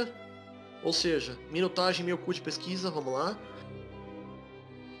 1:30. Ou seja, minutagem meio cu de pesquisa, vamos lá.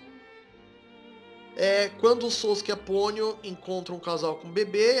 Quando o Sasuke e a Ponyo encontram um casal com um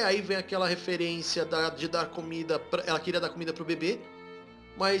bebê, aí vem aquela referência de dar comida, ela queria dar comida pro bebê,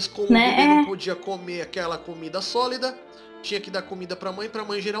 mas como o bebê não podia comer aquela comida sólida, tinha que dar comida pra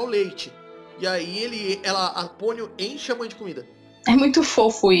mãe gerar o leite. E aí a Ponyo enche a mãe de comida. É muito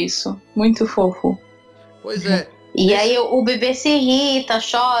fofo isso, muito fofo. Pois é. E aí o bebê se irrita,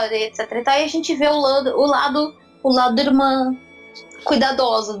 chora, etc. E aí a gente vê o lado da irmã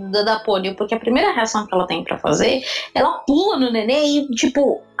cuidadosa da Ponyo, porque a primeira reação que ela tem pra fazer, ela pula no neném e,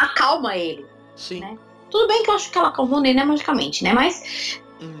 tipo, acalma ele. Sim. Né? Tudo bem que eu acho que ela acalmou o neném magicamente, né? Mas...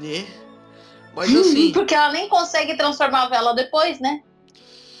 Né? Mas assim... porque ela nem consegue transformar a vela depois, né?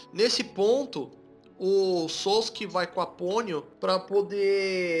 Nesse ponto, o Sasuke vai com a Ponyo pra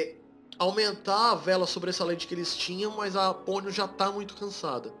poder aumentar a vela sobressalente que eles tinham, mas a Ponyo já tá muito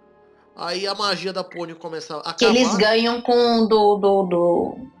cansada. Aí a magia da Ponyo começa a acabar. Que eles ganham com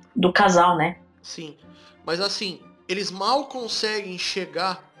do casal, né? Sim. Mas assim, eles mal conseguem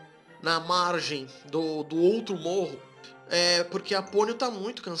chegar na margem do outro morro, porque a Ponyo tá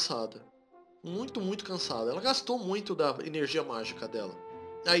muito cansada. Muito, muito cansada. Ela gastou muito da energia mágica dela.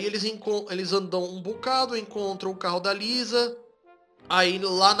 Aí eles andam um bocado, encontram o carro da Lisa. Aí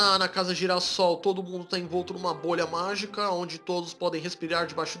lá na casa Girassol, todo mundo tá envolto numa bolha mágica, onde todos podem respirar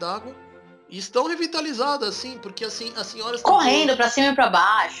debaixo d'água. E estão revitalizadas, assim, porque assim, as senhoras... Correndo pra cima e pra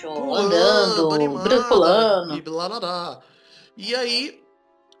baixo, andando, pulando. E blá blá blá. E aí,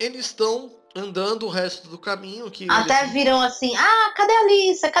 eles estão andando o resto do caminho. Até viram assim, cadê a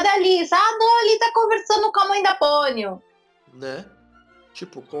Lisa? Cadê a Lisa? Não, a Lisa tá conversando com a mãe da Ponyo. Né?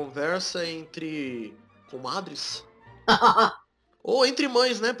 Tipo, conversa entre comadres. Ou entre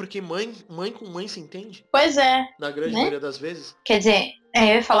mães, né? Porque mãe com mãe se entende. Pois é. Na grande maioria das vezes. Quer dizer, eu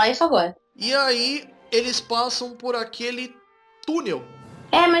ia falar isso agora. E aí, eles passam por aquele túnel.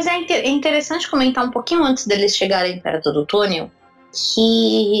 Mas é interessante comentar um pouquinho antes deles chegarem perto do túnel,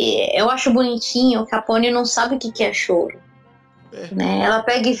 que eu acho bonitinho que a Ponyo não sabe o que é choro. Né? Ela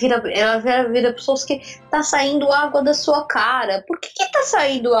pega e vira pessoas que tá saindo água da sua cara. Por que tá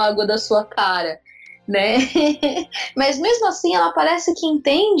saindo água da sua cara? Né? Mas mesmo assim ela parece que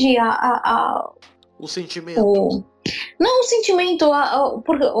entende o sentimento. Não o sentimento,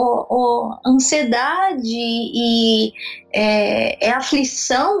 a ansiedade e a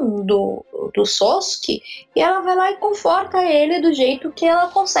aflição do Sasuke, e ela vai lá e conforta ele do jeito que ela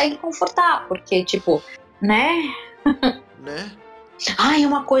consegue confortar, porque tipo, né? E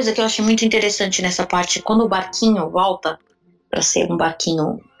uma coisa que eu achei muito interessante nessa parte, quando o barquinho volta pra ser um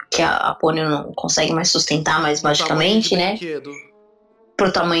barquinho que a Ponyo não consegue mais sustentar mais magicamente, né?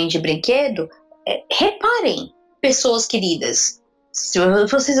 Pro tamanho de brinquedo. Reparem, pessoas queridas, se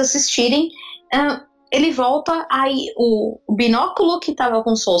vocês assistirem, ele volta, aí o binóculo que estava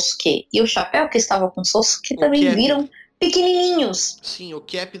com Sosuke e o chapéu que estava com Sosuke também viram pequenininhos. Sim, o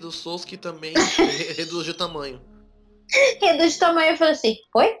cap do Sosuke também reduz de tamanho. Reduz de tamanho, eu falei assim,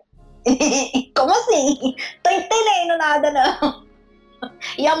 oi? Como assim? Tô entendendo nada, não.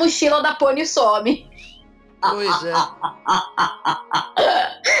 E a mochila da Ponyo some. Pois é.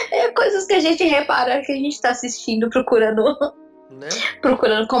 Coisas que a gente repara que a gente tá assistindo, procurando. Né?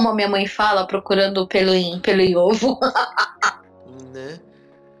 Procurando, como a minha mãe fala, procurando pelo em ovo. Né?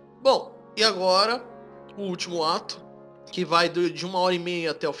 Bom, e agora o último ato, que vai de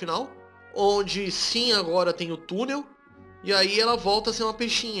 1h30 até o final, onde sim, agora tem o túnel, e aí ela volta a ser uma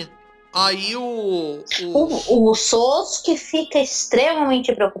peixinha. Aí o Sosuke fica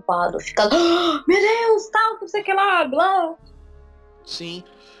extremamente preocupado. Fica, meu Deus, tal, não sei o que lá, blá. Sim,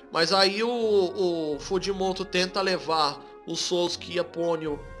 mas aí o Fujimoto tenta levar o Sosuke e a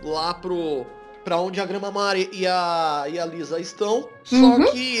Ponyo lá pra onde a Grama-Mare e a Lisa estão.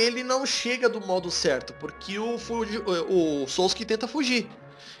 Só que ele não chega do modo certo, porque o Sosuke tenta fugir.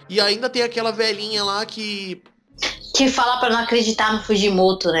 E ainda tem aquela velhinha lá que fala pra não acreditar no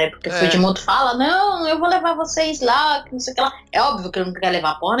Fujimoto, né? Porque o Fujimoto fala, não, eu vou levar vocês lá, que não sei o que lá. É óbvio que ele não quer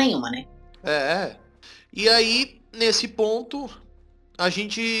levar porra nenhuma, né? E aí, nesse ponto, a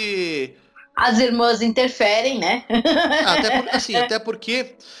gente... As irmãs interferem, né? Até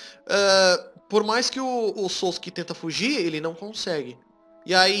porque por mais que o Sosuke tenta fugir, ele não consegue.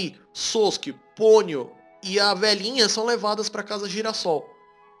 E aí, Sosuke, Ponyo e a velhinha são levadas pra casa Girassol.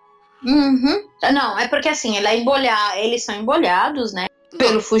 Não, é porque assim, eles são embolhados, né?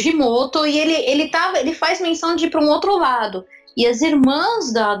 Pelo Fujimoto, e ele faz menção de ir pra um outro lado. E as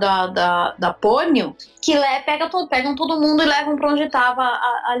irmãs da Ponyo que pegam todo mundo e levam pra onde tava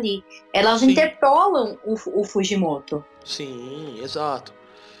ali. Elas interpelam o Fujimoto. Sim, exato.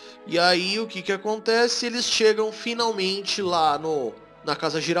 E aí o que acontece? Eles chegam finalmente lá na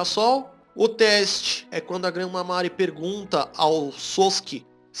casa Girassol. O teste é quando a Grama-Mare pergunta ao Sosuke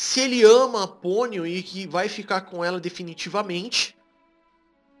se ele ama a Ponyo e que vai ficar com ela definitivamente.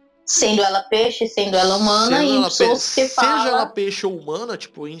 Sendo ela peixe, sendo ela humana, e o Sosuke fala... Seja ela peixe ou humana,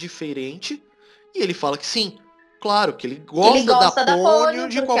 tipo, indiferente. E ele fala que sim. Claro, que ele gosta da Ponyo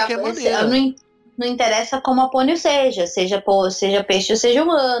de qualquer maneira. Não interessa como a Ponyo seja peixe ou seja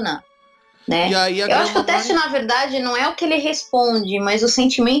humana. Né? E aí eu acho que o teste, na verdade, não é o que ele responde, mas o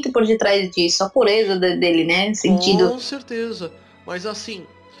sentimento por detrás disso, a pureza dele, né? Com certeza. Mas assim,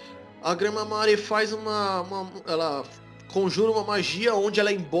 a Grama-Mare faz ela conjura uma magia onde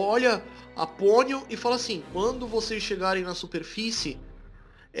ela embolha a Ponyo e fala assim, quando vocês chegarem na superfície,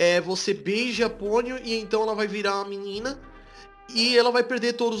 você beija a Ponyo e então ela vai virar uma menina e ela vai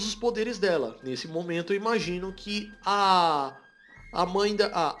perder todos os poderes dela. Nesse momento eu imagino que a mãe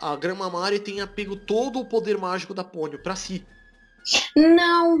a Grama-Mare tenha pego todo o poder mágico da Ponyo pra si.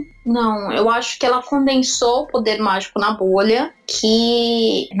 Não, eu acho que ela condensou o poder mágico na bolha,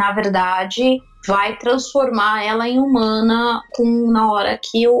 que na verdade vai transformar ela em humana na hora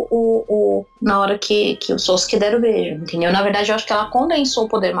que o Sosuke der o beijo, entendeu? Na verdade eu acho que ela condensou o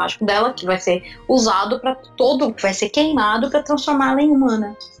poder mágico dela, que vai ser usado para vai ser queimado para transformá-la em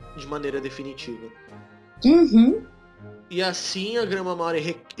humana. De maneira definitiva. E assim a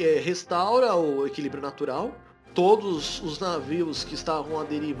Grama-Mare restaura o equilíbrio natural. Todos os navios que estavam à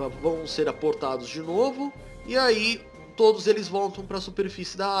deriva vão ser aportados de novo. E aí todos eles voltam para a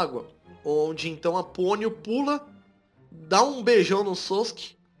superfície da água. Onde então a Ponyo pula, dá um beijão no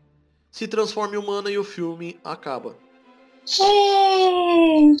Sosuke, se transforma em humana e o filme acaba.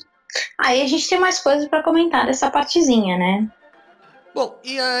 Aí a gente tem mais coisas para comentar dessa partezinha, né? Bom,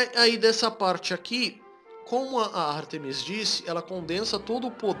 e aí dessa parte aqui, como a Artemis disse, ela condensa todo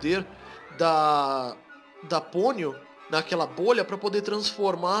o poder da Ponyo naquela bolha para poder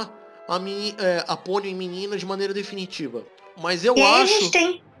transformar a Ponyo em menina de maneira definitiva. Mas eu acho...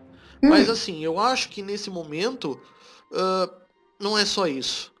 Mas assim, eu acho que nesse momento não é só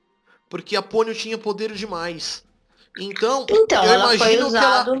isso. Porque a Ponyo tinha poder demais. Então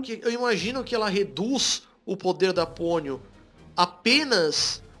eu imagino que ela reduz o poder da Ponyo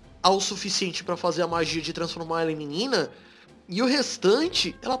apenas ao suficiente para fazer a magia de transformar ela em menina, e o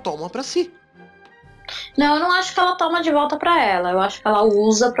restante ela toma para si. Não, eu não acho que ela toma de volta pra ela. Eu acho que ela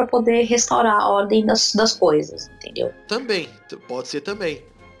usa pra poder restaurar a ordem das coisas, entendeu? Também, pode ser também.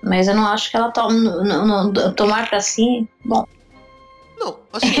 Mas eu não acho que ela tomar pra si... Bom. Não,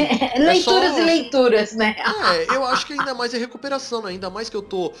 assim... Leituras e leituras, né? Eu acho que ainda mais é recuperação, né? Ainda mais que eu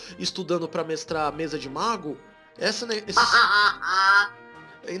tô estudando pra mestrar mesa de mago.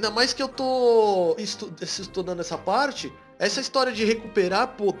 Ainda mais que eu tô estudando essa parte. Essa história de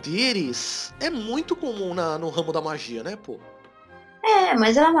recuperar poderes é muito comum no ramo da magia, né, pô?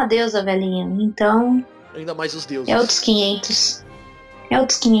 Mas ela é uma deusa, velhinha. Então... Ainda mais os deuses. É outros 500. É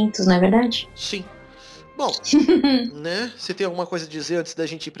outros 500, não é verdade? Sim. Bom, né? Você tem alguma coisa a dizer antes da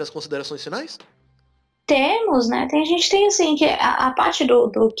gente ir para as considerações finais? Temos, né? A gente tem assim, que a parte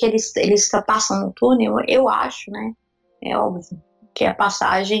do que eles passam no túnel, eu acho, né? É óbvio que a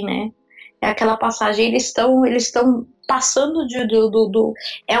passagem, né? É aquela passagem, eles estão passando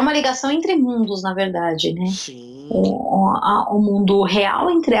é uma ligação entre mundos, na verdade, né? Sim. O mundo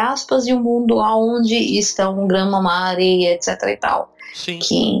real, entre aspas, e o mundo onde estão Grama Mari, etc e tal. Sim.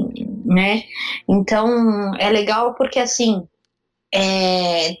 Né? Então, é legal porque, assim,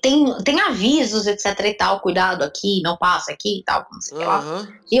 tem avisos, etc e tal, cuidado aqui, não passa aqui e tal, não sei o que lá.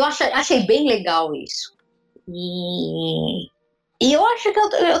 E eu achei bem legal isso. E eu acho que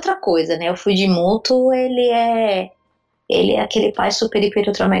é outra coisa, né? O Fujimoto, ele é aquele pai super, hiper,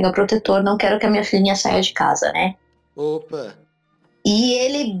 ultra, mega protetor, não quero que a minha filhinha saia de casa, né? Opa! E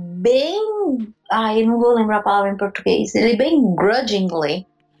ele bem... eu não vou lembrar a palavra em português. Ele bem grudgingly,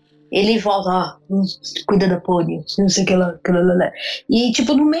 ele volta, cuida da Ponyo, não sei o que lá. E,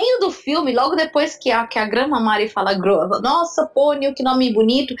 tipo, no meio do filme, logo depois que a Grama Mari fala, nossa, Ponyo, que nome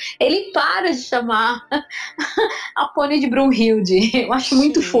bonito, ele para de chamar a Ponyo de Brunhilde. Eu acho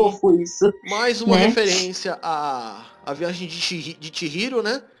muito fofo isso. Mais uma referência à viagem de Chihiro,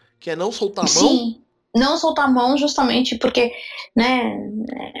 né? Que é não soltar a mão. Sim, não soltar a mão justamente porque, né,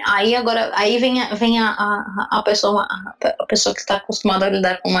 aí vem a pessoa que está acostumada a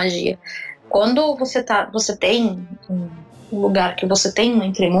lidar com magia. Quando você tem um lugar que você tem um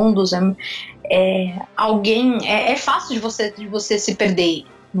entre mundos, é fácil de você se perder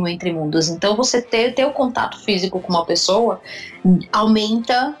no entre mundos. Então você ter o contato físico com uma pessoa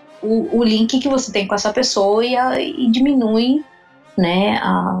aumenta o link que você tem com essa pessoa e diminui, né,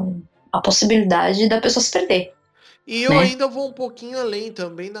 a possibilidade da pessoa se perder. E eu ainda vou um pouquinho além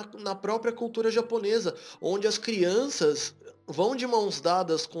também na própria cultura japonesa, onde as crianças vão de mãos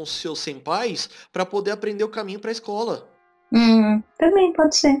dadas com seus senpais para poder aprender o caminho para a escola. Também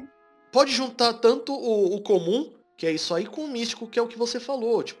pode ser. Pode juntar tanto o comum, que é isso aí, com o místico, que é o que você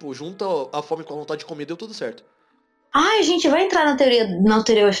falou. Tipo, junta a fome com a vontade de comer, deu tudo certo. A gente vai entrar na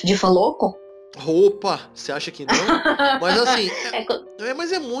teoria de fã louco? Opa, você acha que não? Mas assim,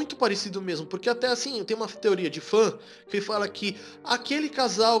 mas é muito parecido mesmo, porque até assim, tem uma teoria de fã que fala que aquele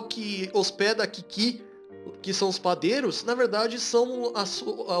casal que hospeda a Kiki, que são os padeiros, na verdade são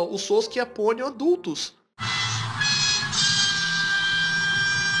os Sous que apoiam adultos.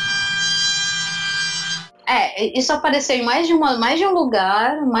 Isso apareceu em mais de um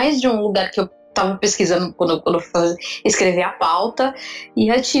lugar que eu tava pesquisando quando eu escrevi a pauta, e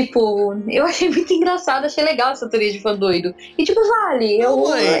eu achei muito engraçado, achei legal essa teoria de fã doido. E tipo,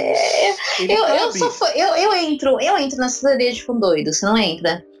 eu entro nessa teoria de fã doido, você não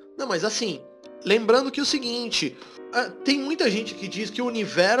entra? Não, mas assim, lembrando que é o seguinte, tem muita gente que diz que o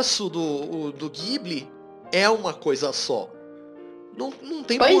universo do Ghibli é uma coisa só. Não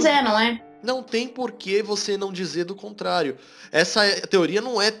tem não é? Não tem por que você não dizer do contrário. Essa teoria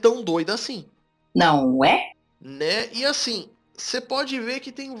não é tão doida assim. Não é? Né? E assim, você pode ver que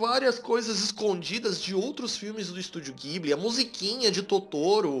tem várias coisas escondidas de outros filmes do estúdio Ghibli. A musiquinha de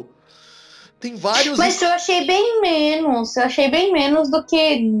Totoro. Tem vários... Mas eu achei bem menos do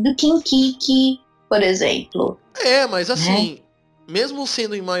que Kinkiki, por exemplo. Mas assim, mesmo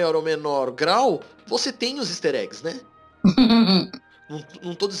sendo em maior ou menor grau, você tem os easter eggs, né?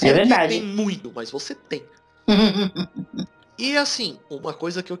 Não tô dizendo que tem muito, mas você tem. E assim, uma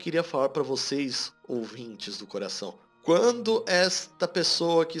coisa que eu queria falar pra vocês, ouvintes do coração. Quando esta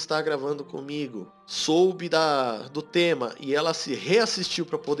pessoa que está gravando comigo soube do tema e ela se reassistiu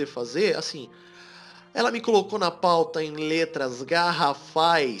pra poder fazer, assim, ela me colocou na pauta em letras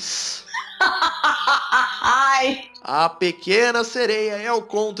garrafais. A Pequena Sereia é o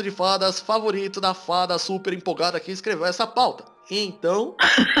conto de fadas favorito da fada super empolgada que escreveu essa pauta. Então...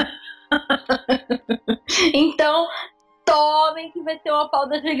 Então, tomem que vai ter uma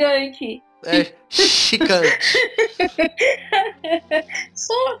pauta gigante. Chicante.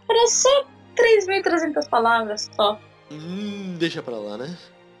 Só 3.300 palavras só. Deixa pra lá, né?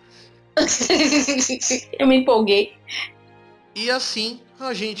 Eu me empolguei. E assim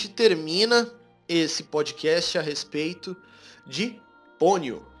a gente termina esse podcast a respeito de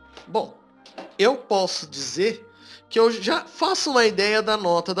Ponyo. Bom, eu posso dizer que eu já faço uma ideia da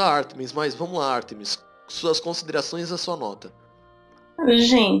nota da Artemis, mas vamos lá, Artemis. Suas considerações e a sua nota.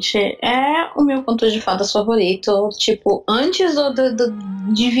 Gente, é o meu conto de fadas favorito, tipo, antes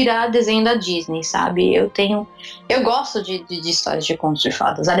de virar desenho da Disney, sabe? Eu gosto de histórias de contos de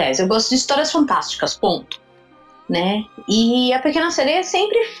fadas, aliás, eu gosto de histórias fantásticas, ponto, né? E A Pequena Sereia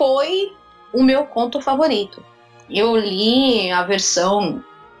sempre foi o meu conto favorito. Eu li a versão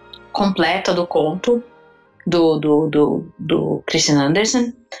completa do conto do Christian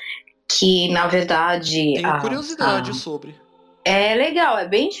Andersen, que na verdade... Tenho curiosidade sobre. É legal, é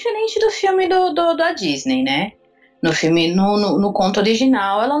bem diferente do filme da Disney, né? No filme, no conto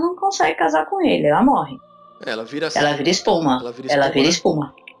original, ela não consegue casar com ele, ela morre. Ela vira espuma. Ela vira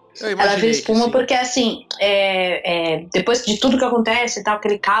espuma. Ela vira espuma porque, assim, depois de tudo que acontece e tal, que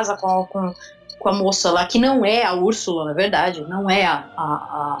ele casa com a moça lá, que não é a Úrsula, na verdade, não é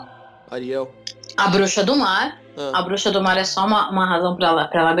a Ariel. A Bruxa do Mar. A Bruxa do Mar é só uma razão pra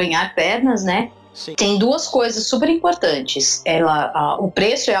ela ganhar pernas, né? Sim. Tem duas coisas super importantes. O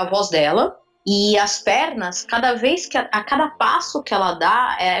preço é a voz dela. E as pernas, cada vez a cada passo que ela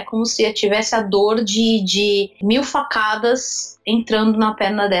dá, é como se tivesse a dor de 1000 facadas entrando na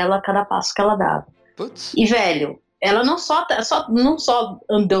perna dela a cada passo que ela dava. Putz. E, velho, ela não só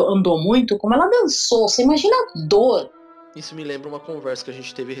andou muito, como ela dançou. Você imagina a dor. Isso me lembra uma conversa que a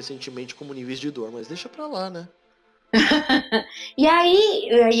gente teve recentemente como níveis de dor, mas deixa pra lá, né? E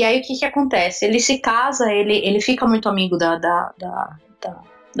aí o que acontece? Ele se casa, ele fica muito amigo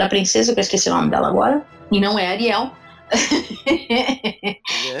da princesa, que eu esqueci o nome dela agora, e não é Ariel.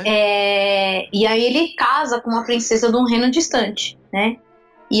 E aí ele casa com uma princesa de um reino distante, né?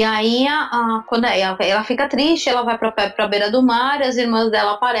 E aí quando ela fica triste, ela vai pra beira do mar, as irmãs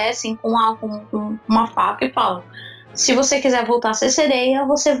dela aparecem com uma faca e falam: se você quiser voltar a ser sereia,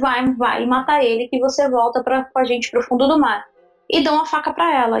 você vai matar ele, que você volta com a gente pro fundo do mar. E dão uma faca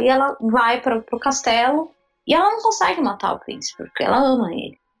pra ela. E ela vai pro castelo e ela não consegue matar o príncipe, porque ela ama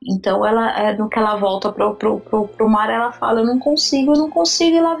ele. Então, no que ela volta pro mar, ela fala: eu não consigo,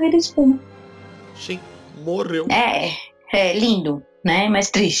 e ela vira espuma. Sim, morreu. É lindo, né? Mas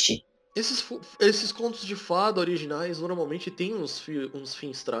triste. Esses contos de fada originais normalmente têm uns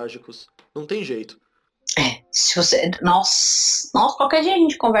fins trágicos. Não tem jeito. Se você... Nossa, qualquer dia a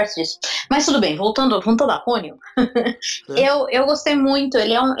gente conversa disso. Mas tudo bem, voltando a Ponyo. Eu gostei muito.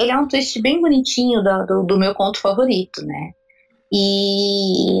 Ele é um twist bem bonitinho do meu conto favorito, né?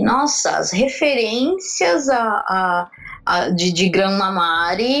 E, nossa, as referências de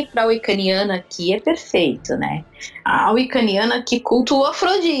Gran-Mamari pra Wicaniana aqui é perfeito, né? A Wicaniana que cultua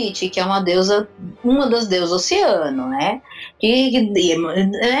Afrodite, que é uma das deusas oceano, né?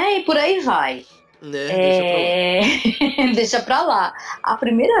 E por aí vai. Né? Deixa pra lá. A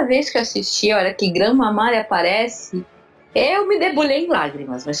primeira vez que eu assisti, a hora que Gran-Mamari aparece, eu me debulhei em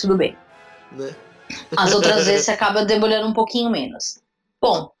lágrimas, mas tudo bem. Né? As outras vezes você acaba debulhando um pouquinho menos.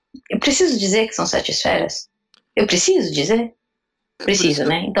 Bom, eu preciso dizer que são 7 esferas? Eu preciso dizer? Preciso,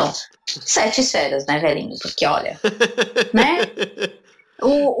 né? Então, 7 esferas, né, velhinho? Porque, olha, né?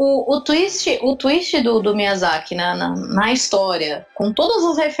 O twist do Miyazaki na história, com todas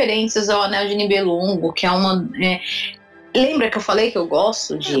as referências ao Anel de Nibelungo, que é uma... lembra que eu falei que eu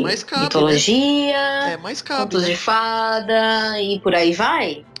gosto de mitologia, né? Mais cabe, contos de fada e por aí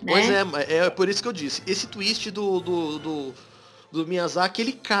vai? Né? Pois é por isso que eu disse. Esse twist do Miyazaki,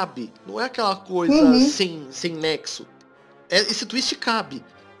 ele cabe. Não é aquela coisa sem nexo. Esse twist cabe.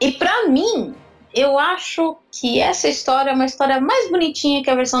 E pra mim, eu acho que essa história é uma história mais bonitinha que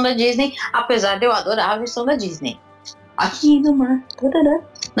a versão da Disney, apesar de eu adorar a versão da Disney. Aqui no mar,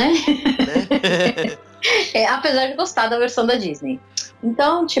 né? Apesar de gostar da versão da Disney.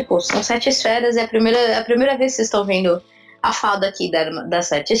 Então, tipo, são 7 esferas, é a primeira vez que vocês estão vendo a fada aqui das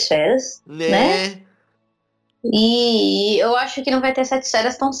 7 esferas, né? E eu acho que não vai ter 7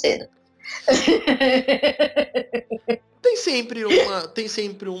 esferas tão cedo. Tem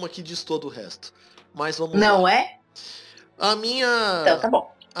sempre uma que diz todo o resto. Mas vamos não lá. É? Então tá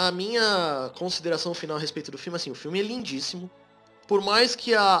bom. A minha consideração final a respeito do filme, assim, o filme é lindíssimo. Por mais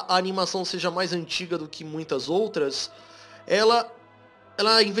que a animação seja mais antiga do que muitas outras, ela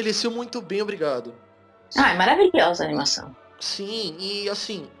envelheceu muito bem, obrigado. É maravilhosa a animação. Sim, e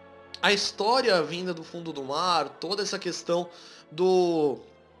assim, a história vinda do fundo do mar, toda essa questão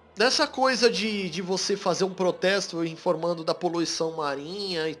dessa coisa de você fazer um protesto informando da poluição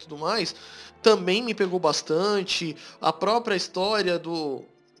marinha e tudo mais, também me pegou bastante. A própria história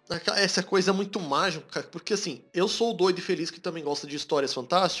essa coisa muito mágica, porque assim, eu sou o doido e feliz que também gosta de histórias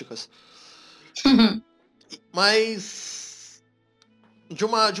fantásticas, mas de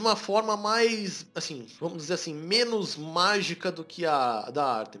uma forma mais, assim, vamos dizer assim, menos mágica do que a da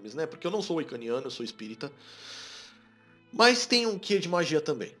Artemis, né? Porque eu não sou wicaniano, eu sou espírita. Mas tem um quê de magia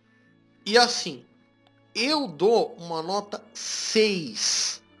também. E assim, eu dou uma nota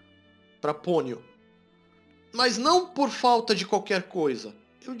 6 para Ponyo. Mas não por falta de qualquer coisa.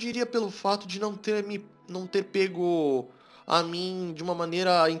 Eu diria pelo fato de não ter pego a mim de uma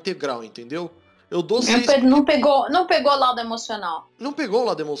maneira integral, entendeu? Eu dou 6. Não pegou o lado emocional. Não pegou o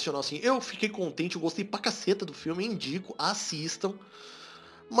lado emocional, assim. Eu fiquei contente, eu gostei pra caceta do filme, indico, assistam.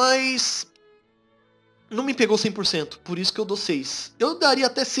 Mas não me pegou 100%, por isso que eu dou 6. Eu daria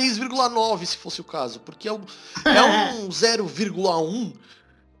até 6,9 se fosse o caso, porque é um 0,1.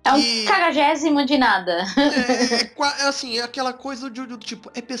 É um caragésimo de nada. É assim, é aquela coisa do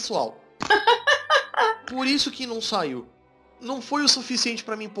tipo, é pessoal. Por isso que não saiu. Não foi o suficiente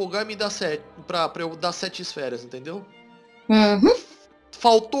pra me empolgar e me dar 7, pra eu dar 7 esferas, entendeu? Uhum.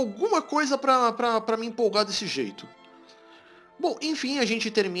 Faltou alguma coisa pra me empolgar desse jeito. Bom, enfim, a gente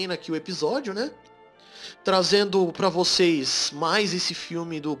termina aqui o episódio, né? Trazendo pra vocês mais esse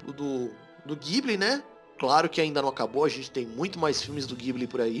filme do Ghibli, né? Claro que ainda não acabou, a gente tem muito mais filmes do Ghibli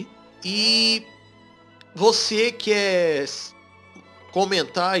por aí. E você quer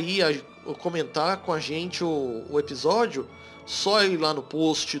comentar aí, comentar com a gente o episódio, só ir lá no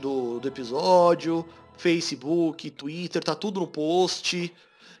post do episódio, Facebook, Twitter, tá tudo no post.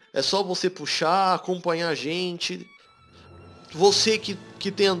 É só você puxar, acompanhar a gente. Você que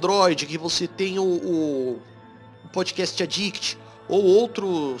tem Android, que você tem o Podcast Addict ou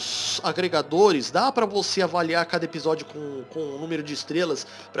outros agregadores, dá pra você avaliar cada episódio com o número de estrelas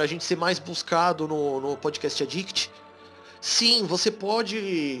pra gente ser mais buscado no Podcast Addict. Sim, você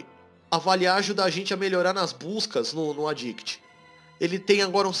pode avaliar, ajudar a gente a melhorar nas buscas no Addict. Ele tem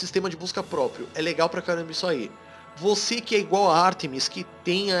agora um sistema de busca próprio. É legal pra caramba isso aí. Você que é igual a Artemis, que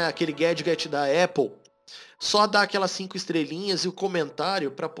tem aquele gadget da Apple, só dá aquelas 5 estrelinhas e o comentário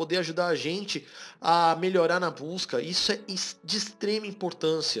para poder ajudar a gente a melhorar na busca. Isso é de extrema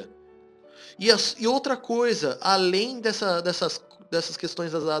importância. E outra coisa, além dessas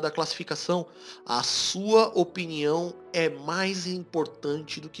questões da classificação, a sua opinião é mais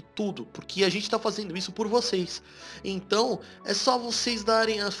importante do que tudo, porque a gente está fazendo isso por vocês. Então, é só vocês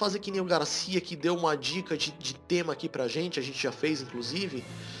fazer que nem o Garcia, que deu uma dica de tema aqui pra gente, a gente já fez, inclusive.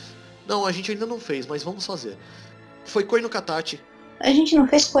 Não, a gente ainda não fez, mas vamos fazer. Foi Koi no Katachi. A gente não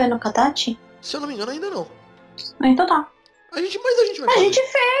fez Koi no Katachi? Se eu não me engano, ainda não. Então tá. Mas a gente vai fazer. A gente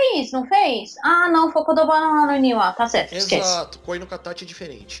fez, não fez? Ah, não, foi quando eu no Niwa, tá certo, esquece. Exato, Koi no Katachi é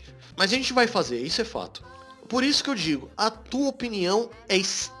diferente. Mas a gente vai fazer, isso é fato. Por isso que eu digo, a tua opinião é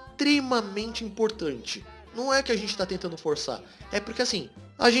extremamente importante. Não é que a gente tá tentando forçar. É porque assim,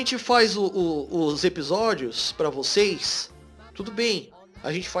 a gente faz os episódios pra vocês, tudo bem.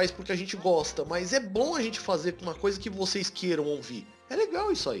 A gente faz porque a gente gosta, mas é bom a gente fazer uma coisa que vocês queiram ouvir. É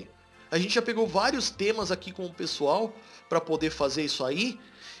legal isso aí. A gente já pegou vários temas aqui com o pessoal para poder fazer isso aí.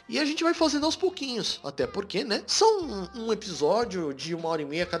 E a gente vai fazendo aos pouquinhos. Até porque, né? São um episódio de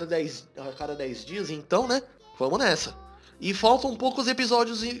 1h30 a cada 10 dias. Então, né? Vamos nessa. E faltam poucos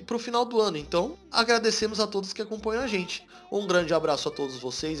episódios pro final do ano. Então, agradecemos a todos que acompanham a gente. Um grande abraço a todos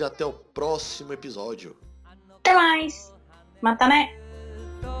vocês e até o próximo episódio. Até mais. Mata, né?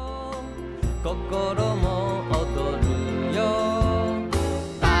 心も踊るよ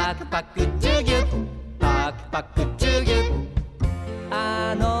パクパクジュギュパクパク